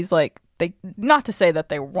these teas, like, they, not to say that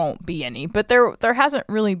there won't be any, but there hasn't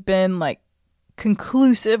really been, like,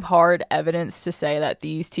 conclusive hard evidence to say that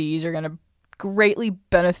these teas are going to greatly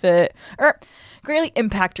benefit or greatly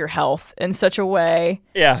impact your health in such a way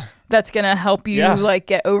Yeah. that's going to help you, like,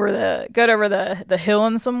 get over the hill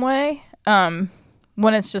in some way.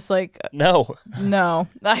 When it's just like, No. no.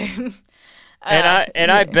 I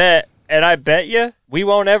bet you we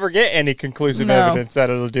won't ever get any conclusive No. evidence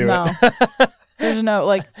that it'll do No. it. There's no,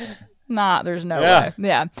 like, there's no Yeah. way.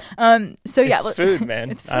 Yeah. So yeah, It's food,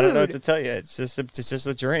 man. It's I don't know what food. to tell you. It's just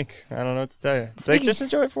a drink. I don't know what to tell you. It's like, Speaking- just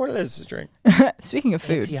enjoy it for what it is. It's a drink. Speaking of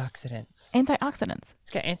food, Antioxidants. antioxidants. It's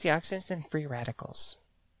got antioxidants and free radicals.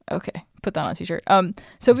 Okay, put that on a t-shirt.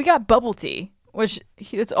 So we got bubble tea, which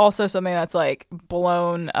it's also something that's like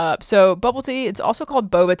blown up. So bubble tea, it's also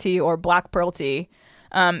called boba tea or black pearl tea.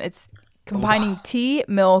 It's combining tea,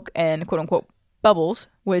 milk, and quote unquote bubbles,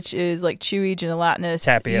 which is like chewy, gelatinous,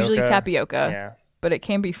 Tapioca. usually tapioca. Yeah. But it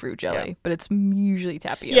can be fruit jelly, Yeah. but it's usually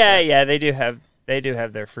tapioca. Yeah, they do have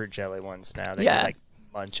their fruit jelly ones now. They Yeah. can like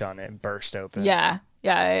munch on it and burst open. Yeah.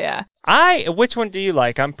 Which one do you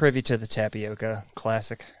like? I'm privy to the tapioca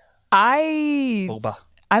classic. I Boba.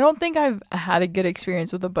 don't think I've had a good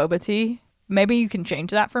experience with the boba tea. Maybe you can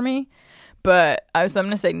change that for me. But I'm going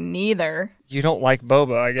to say neither. You don't like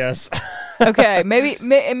boba, I guess. Okay, maybe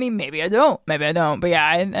I don't. Maybe I don't. But yeah,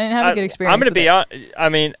 I didn't have a good experience. I'm gonna with be it.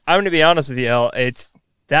 I'm gonna be honest with you, Elle.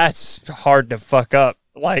 That's hard to fuck up.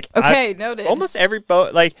 Like, Okay, noted. almost every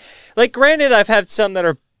like granted, I've had some that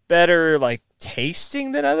are better like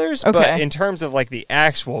tasting than others, but Okay. in terms of like the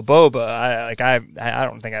actual boba, I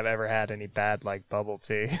don't think I've ever had any bad like bubble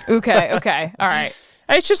tea. Okay. All right.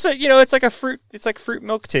 It's just it's like fruit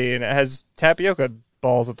milk tea, and it has tapioca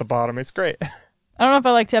balls at the bottom. It's great. I don't know if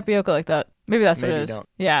I like tapioca like that. Maybe that's Maybe what you it is. don't.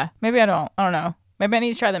 Yeah, maybe I don't. I don't know. Maybe I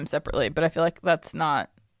need to try them separately, but I feel like that's not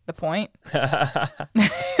the point.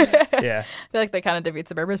 Yeah. I feel like that kind of defeats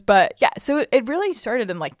the purpose. But yeah, so it really started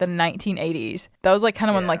in like the 1980s. That was like kind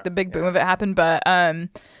of when like the big boom of it happened. But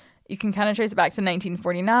you can kind of trace it back to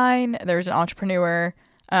 1949. There was an entrepreneur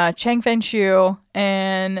Chang Feng-shu,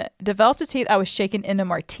 and developed a tea that was shaken in a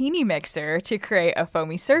martini mixer to create a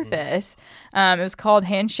foamy surface. It was called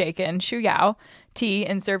handshaken shuyao tea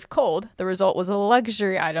and served cold. The result was a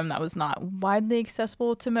luxury item that was not widely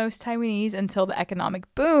accessible to most Taiwanese until the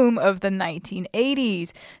economic boom of the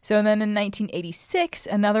 1980s. So then in 1986,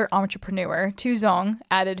 another entrepreneur, Tu Zong,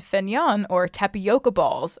 added fenyan or tapioca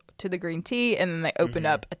balls to the green tea, and then they opened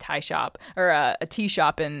up a Thai shop or a tea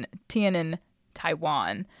shop in Tiananmen,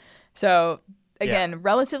 Taiwan. So again,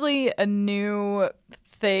 relatively a new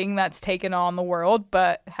thing that's taken on the world,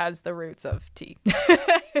 but has the roots of tea.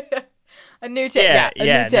 A new take. New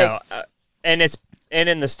take. No. And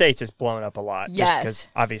in the States, it's blown up a lot. Yes. Just because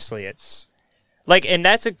obviously it's like, and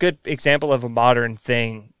that's a good example of a modern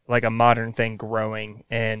thing growing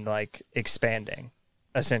and like expanding,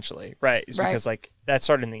 essentially. Right. It's because like that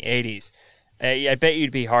started in the 80s. I bet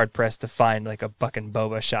you'd be hard pressed to find like a fucking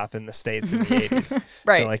boba shop in the States in the 80s.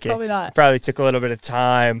 Right. So, like, probably not. It probably took a little bit of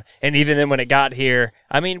time. And even then when it got here,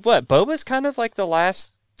 I mean, what? Boba's kind of like the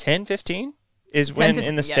last 10, 15? Is when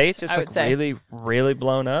in the States it's like really, really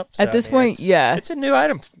blown up. So, at this point, it's a new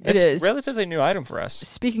item. It's it is a relatively new item for us.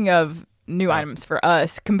 Speaking of new items for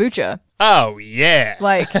us, kombucha. Oh yeah,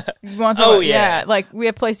 like you want to? Like we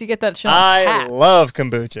have a place to get that shit on tap. I love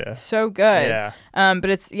kombucha. So good. Yeah.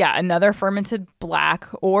 But it's another fermented black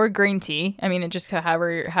or green tea. I mean, it just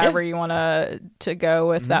however you want to go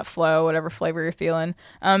with that flow, whatever flavor you're feeling.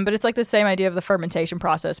 But it's like the same idea of the fermentation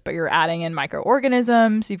process, but you're adding in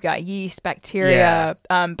microorganisms. You've got yeast, bacteria.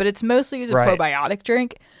 But it's mostly used as a probiotic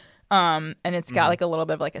drink. And it's got like a little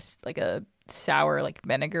bit of like a sour, like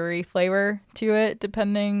vinegary flavor to it,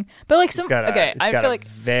 depending. But like some I feel like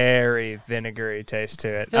very vinegary taste to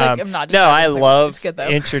it. I feel like I'm not just I love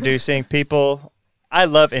introducing people. I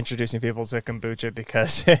love introducing people to kombucha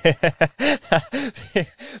because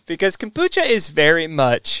because kombucha is very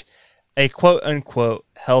much a quote unquote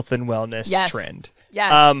health and wellness trend.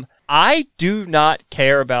 Yes. I do not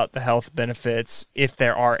care about the health benefits, if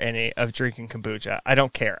there are any, of drinking kombucha. I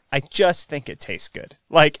don't care. I just think it tastes good.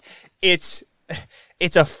 Like, it's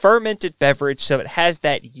a fermented beverage, so it has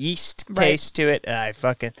that yeast taste to it that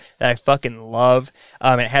I fucking love.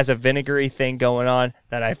 It has a vinegary thing going on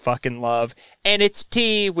that I fucking love, and it's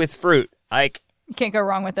tea with fruit. Like, you can't go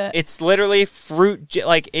wrong with it. It's literally fruit.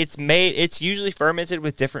 Like, it's usually fermented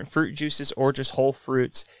with different fruit juices or just whole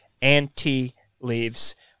fruits and tea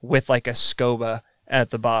leaves with like a SCOBA at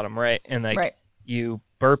the bottom, right? And like you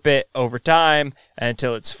burp it over time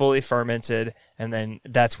until it's fully fermented, and then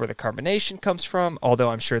that's where the carbonation comes from. Although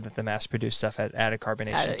I'm sure that the mass-produced stuff has added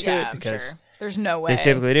carbonation to it because there's no way they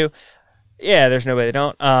typically do. Yeah, there's no way they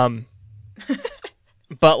don't.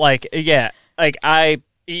 But like,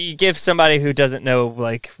 you give somebody who doesn't know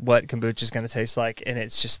like what kombucha is going to taste like, and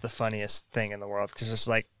it's just the funniest thing in the world. Because it's just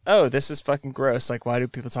like, oh, this is fucking gross. Like, why do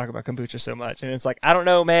people talk about kombucha so much? And it's like, I don't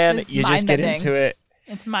know, man. You just get into it.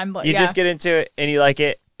 It's mind-blowing. You just get into it, and you like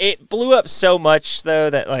it. It blew up so much, though,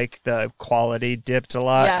 that like the quality dipped a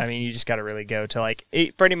lot. I mean, you just got to really go to like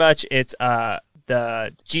pretty much it's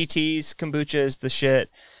the GT's kombucha is the shit.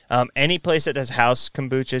 Any place that does house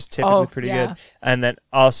kombucha is typically pretty good. And then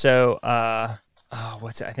also,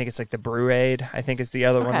 what's it? I think it's like the Brew-Aid, I think is the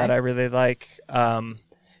other one that I really like. And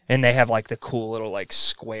they have like the cool little like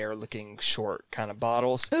square looking short kind of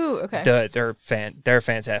bottles. Ooh, okay. They're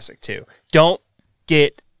fantastic too. Don't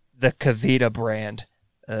get the Kavita brand.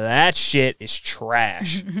 That shit is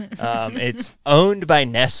trash. It's owned by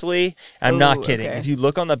Nestle. I'm not kidding. Okay. If you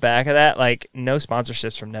look on the back of that, like, no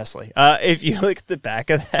sponsorships from Nestle. If you look at the back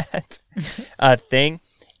of that thing,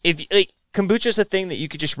 if like kombucha is a thing that you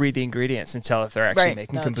could just read the ingredients and tell if they're actually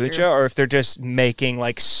making kombucha or if they're just making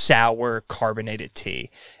like sour carbonated tea.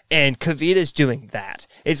 And Kavita's doing that.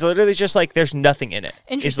 It's literally just like there's nothing in it.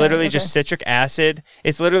 It's literally just citric acid.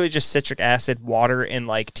 It's literally just citric acid, water, and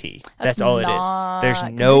like tea. That's all it is. There's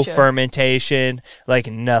no fermentation, like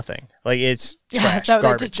nothing. Like it's trash,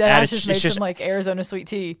 garbage. That just made some like Arizona sweet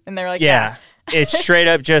tea, and they're like, It's straight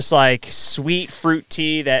up just like sweet fruit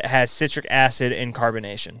tea that has citric acid and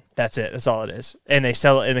carbonation. That's it. That's all it is. And they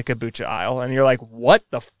sell it in the kombucha aisle. And you're like, what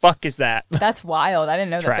the fuck is that? That's wild. I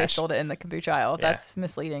didn't know that they sold it in the kombucha aisle. Yeah. That's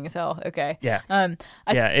misleading as hell. Okay. Yeah.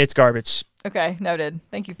 It's garbage. Okay. Noted.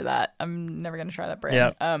 Thank you for that. I'm never going to try that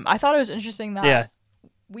brand. Yeah. I thought it was interesting that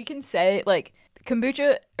we can say like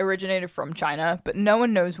kombucha originated from China, but no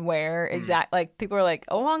one knows where exact. Like people are like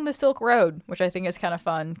along the Silk Road, which I think is kind of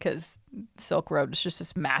fun because Silk Road is just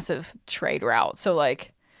this massive trade route. So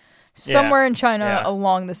like somewhere in China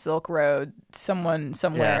along the Silk Road, someone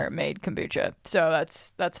somewhere made kombucha. So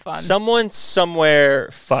that's fun. Someone somewhere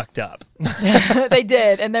fucked up. They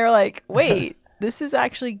did, and they're like, wait. this is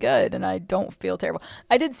actually good and I don't feel terrible.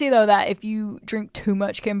 I did see though that if you drink too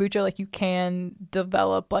much kombucha, like you can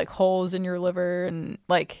develop like holes in your liver and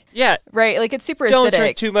like right, like it's super don't acidic.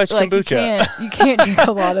 Drink too much like, kombucha. You can't drink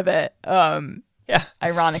a lot of it. Yeah.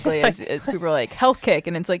 Ironically, as people are like health kick,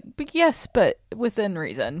 and it's like, but yes, but within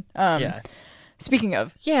reason. Speaking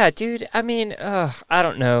of, yeah, dude. I mean, I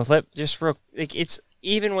don't know. It's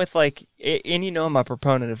even with like, and you know, I'm a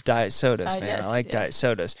proponent of diet sodas, man. Yes, I like diet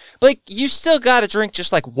sodas, but like, you still got to drink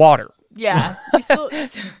just like water. Yeah,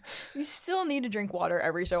 you still need to drink water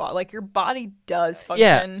every so often. Like your body does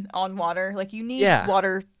function on water. Like you need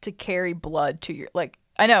water to carry blood to your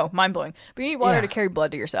I know, mind blowing, but you need water to carry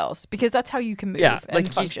blood to your cells because that's how you can move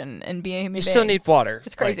and function and be a human being. You still need water.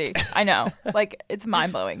 It's crazy. I know, like it's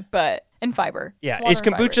mind blowing, but and fiber. Yeah, is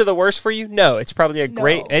kombucha the worst for you? No, it's probably it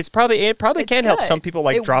probably can help some people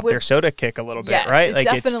like drop their soda kick a little bit, right? Like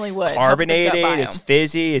definitely would. Carbonated, it's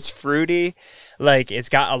fizzy, it's fruity. Like it's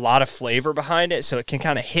got a lot of flavor behind it, so it can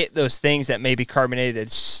kind of hit those things that maybe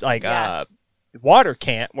carbonated like water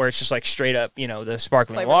can't, where it's just like straight up, the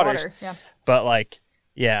sparkling waters. Yeah. But like,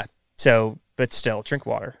 yeah. So, but still, drink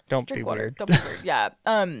water. Don't be weird. Don't be weird. Yeah.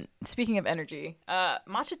 Speaking of energy,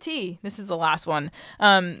 matcha tea. This is the last one.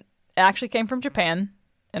 It actually came from Japan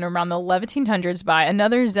and around the 1100s by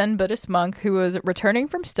another Zen Buddhist monk who was returning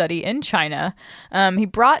from study in China. He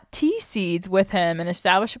brought tea seeds with him and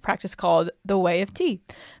established a practice called the Way of Tea,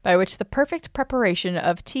 by which the perfect preparation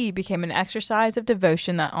of tea became an exercise of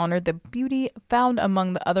devotion that honored the beauty found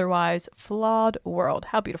among the otherwise flawed world.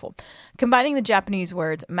 How beautiful. Combining the Japanese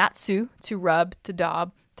words matsu, to rub, to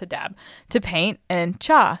dab, to paint, and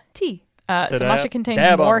cha, tea. So matcha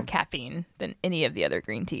contains more caffeine than any of the other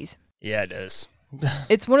green teas. Yeah, it does.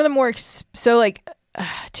 It's one of the more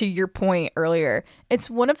to your point earlier, it's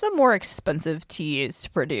one of the more expensive teas to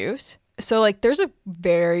produce. So like there's a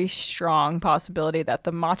very strong possibility that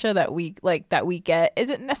the matcha that we get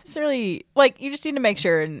isn't necessarily like, you just need to make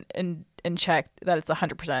sure and check that it's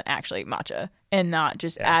 100% actually matcha and not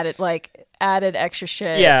just added extra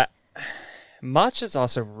shit. Yeah. Matcha's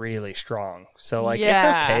also really strong. So like it's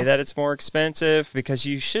okay that it's more expensive because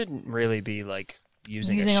you shouldn't really be like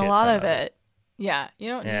using a shit lot ton of it. Yeah, you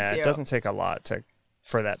don't need to. Yeah, it doesn't take a lot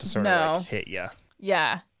for that to sort of like hit you.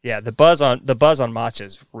 Yeah. Yeah, the buzz on matcha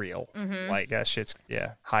is real. Mm-hmm. Like that shit's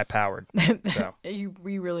high powered. So. you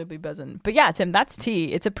really be buzzing. But yeah, Tim, that's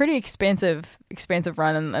tea. It's a pretty expansive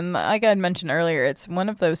run, and like I had mentioned earlier, it's one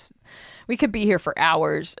of those we could be here for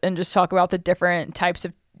hours and just talk about the different types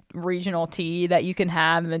of regional tea that you can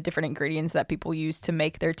have and the different ingredients that people use to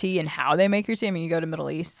make their tea and how they make your tea. I mean, you go to Middle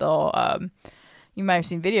East, they'll you might have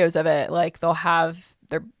seen videos of it. Like they'll have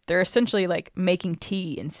they're essentially like making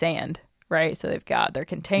tea in sand, right? So they've got their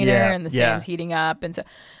container and the sand's heating up, and so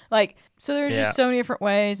there's just so many different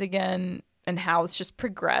ways again, and how it's just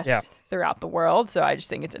progressed throughout the world. So I just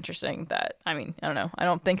think it's interesting that I don't know. I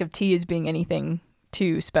don't think of tea as being anything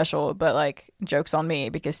too special, but like joke's on me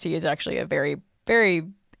because tea is actually a very, very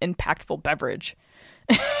impactful beverage.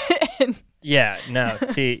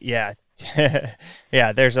 Tea.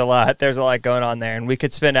 Yeah, there's a lot going on there, and we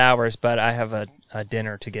could spend hours, but I have a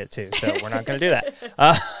dinner to get to, so we're not going to do that.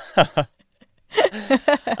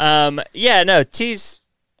 Teas.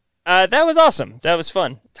 That was awesome. That was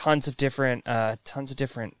fun. Tons of different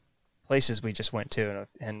places we just went to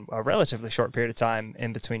in a relatively short period of time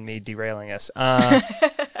in between me derailing us.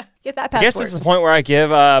 Get that passport. I guess this is the point where I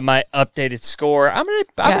give my updated score. I'm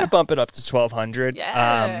gonna bump it up to 1,200.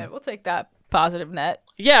 Yeah, we'll take that positive net.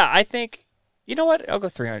 Yeah, I think, you know what? I'll go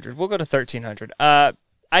 300. We'll go to 1,300. I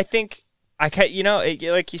think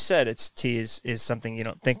like you said, tea is something you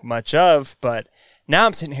don't think much of, but now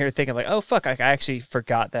I'm sitting here thinking like, oh fuck, I actually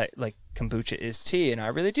forgot that like kombucha is tea, and I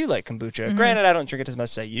really do like kombucha. Mm-hmm. Granted, I don't drink it as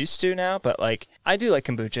much as I used to now, but like I do like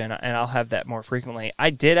kombucha, and I'll have that more frequently.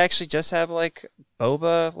 I did actually just have like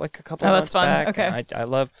boba like a couple months back. Okay. I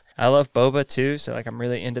love boba too, so like I'm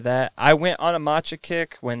really into that. I went on a matcha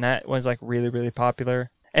kick when that was like really, really popular.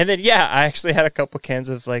 And then I actually had a couple cans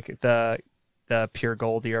of like the Pure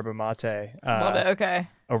Gold yerba mate. Love it. Okay.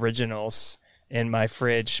 Originals in my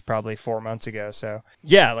fridge probably 4 months ago. So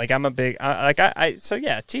yeah, like I'm a big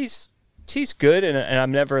tea's good, and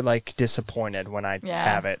I'm never like disappointed when I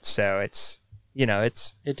have it. So it's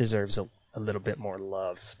it deserves a little bit more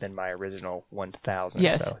love than my original 1,000.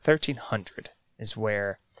 Yes. So 1,300 is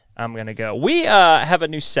where I'm going to go. We have a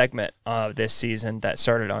new segment this season that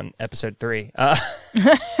started on episode 3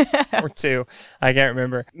 or 2. I can't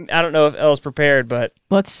remember. I don't know if Elle's prepared, but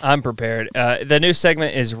I'm prepared. The new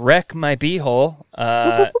segment is Wreck My Beehole,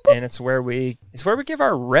 and it's where we give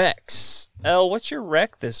our wrecks. Elle, what's your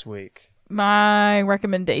wreck this week? My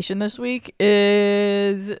recommendation this week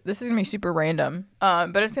is, this is going to be super random,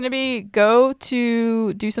 but it's going to be go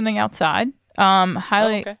to do something outside.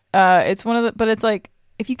 Highly, it's one of the, but it's like,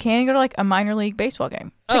 if you can, go to like a minor league baseball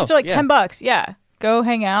game. It's like $10. Yeah. Go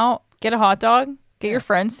hang out, get a hot dog, get your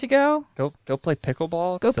friends to go. Go play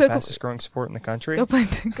pickleball. It's the fastest growing sport in the country. Go play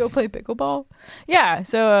pickleball. Yeah.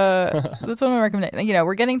 So that's what I'm recommending. You know,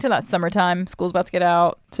 we're getting to that summertime. School's about to get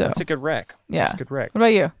out. So that's a good rec. Yeah. That's a good rec. What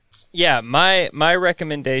about you? Yeah, my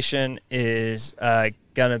recommendation is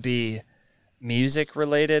gonna be music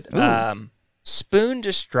related. Spoon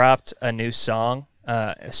just dropped a new song.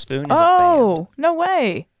 Spoon is a band. Oh, no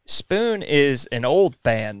way. Spoon is an old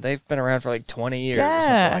band. They've been around for like 20 years or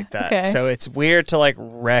something like that. Okay. So it's weird to like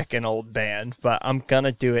wreck an old band, but I'm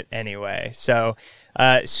gonna do it anyway. So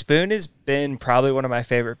Spoon has been probably one of my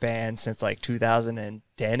favorite bands since like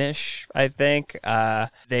 2010-ish, I think. I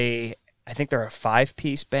think they're a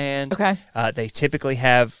 5-piece band. Okay. They typically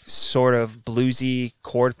have sort of bluesy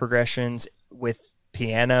chord progressions with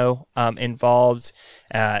piano involved.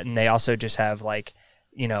 And they also just have like,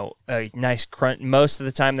 you know, a nice crunch. Most of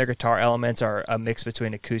the time their guitar elements are a mix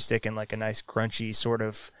between acoustic and like a nice crunchy sort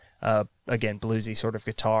of, again, bluesy sort of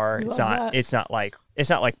guitar. It's not like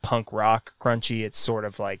punk rock crunchy. It's sort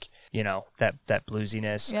of like, you know, that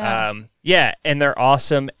bluesiness. Yeah. And they're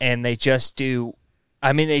awesome. And they just do,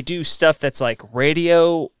 they do stuff that's like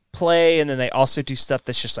radio play, and then they also do stuff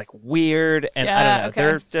that's just like weird. And I don't know. Okay.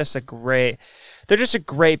 They're just a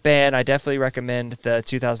great band. I definitely recommend the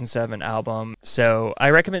 2007 album. So I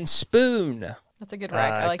recommend Spoon. That's a good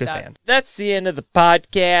rec. I like good that. band. That's the end of the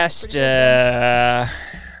podcast.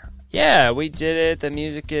 Yeah, we did it. The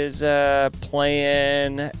music is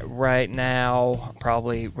playing right now.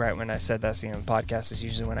 Probably right when I said that's the end of the podcast is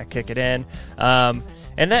usually when I kick it in.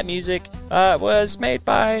 And that music was made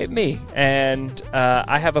by me. And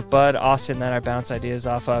I have a bud, Austin, that I bounce ideas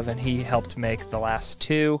off of, and he helped make the last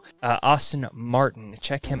two. Austin Martin.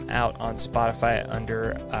 Check him out on Spotify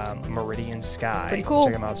under Meridian Sky. Pretty cool.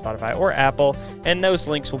 Check him out on Spotify or Apple. And those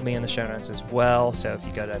links will be in the show notes as well. So if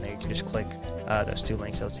you go down there, you can just click those two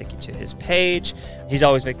links. It'll take you to his page. He's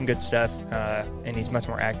always making good stuff, and he's much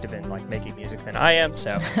more active in like making music than I am.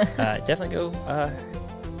 So definitely go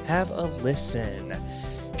have a listen.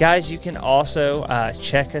 Guys, you can also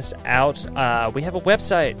check us out. We have a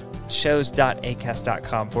website,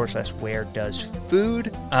 shows.acast.com/where-does-food.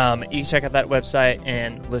 You can check out that website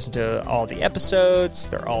and listen to all the episodes.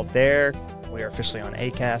 They're all there. We are officially on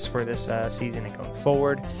Acast for this season and going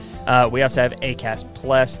forward. We also have Acast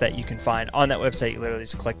Plus that you can find on that website. You literally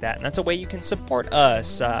just click that, and that's a way you can support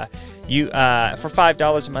us. For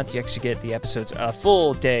 $5 a month, you actually get the episodes a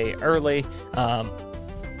full day early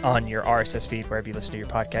on your RSS feed wherever you listen to your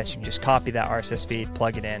podcast. You can just copy that RSS feed,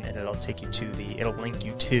 plug it in, and it'll link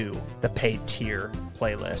you to the paid tier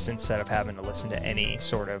playlist instead of having to listen to any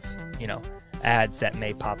sort of, ads that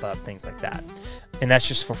may pop up, things like that. And that's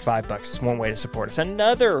just for $5. It's one way to support us.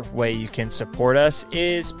 Another way you can support us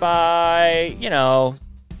is by,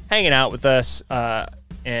 hanging out with us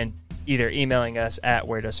and either emailing us at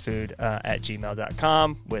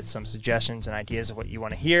wheredoesfood@gmail.com with some suggestions and ideas of what you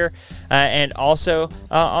want to hear. And also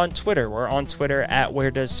on Twitter. We're on Twitter at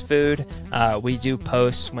wheredoesfood. We do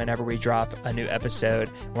posts whenever we drop a new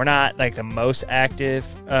episode. We're not like the most active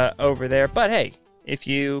over there, but hey, if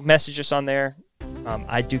you message us on there,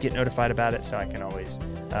 I do get notified about it, so I can always,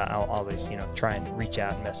 I'll always, try and reach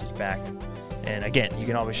out and message back. And again, you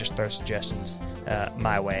can always just throw suggestions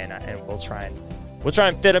my way, and we'll try and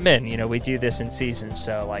fit them in. We do this in seasons,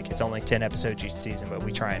 so like it's only 10 episodes each season, but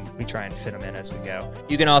we try and fit them in as we go.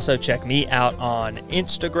 You can also check me out on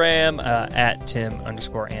Instagram at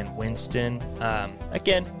Tim_and_Winston.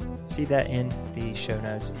 Again, see that in the show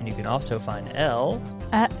notes, and you can also find Elle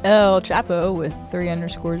at El Chapo with 3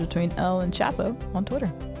 underscores between L and Chapo on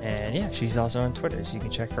Twitter. And yeah, she's also on Twitter, so you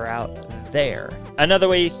can check her out there. Another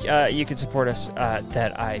way you can support us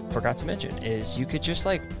that I forgot to mention is you could just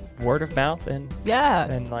like word of mouth and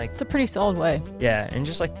like it's a pretty solid way. Yeah, and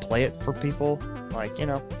just like play it for people. Like,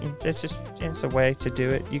 it's a way to do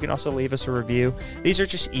it. You can also leave us a review. These are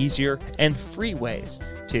just easier and free ways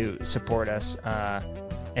to support us.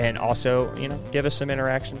 And also, give us some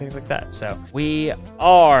interaction, things like that. So we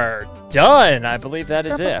are done. I believe that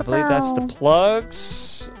is it. I believe that's the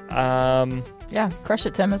plugs. Yeah, crush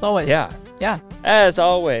it, Tim, as always. Yeah. Yeah. As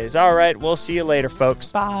always. All right, we'll see you later,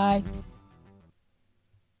 folks. Bye.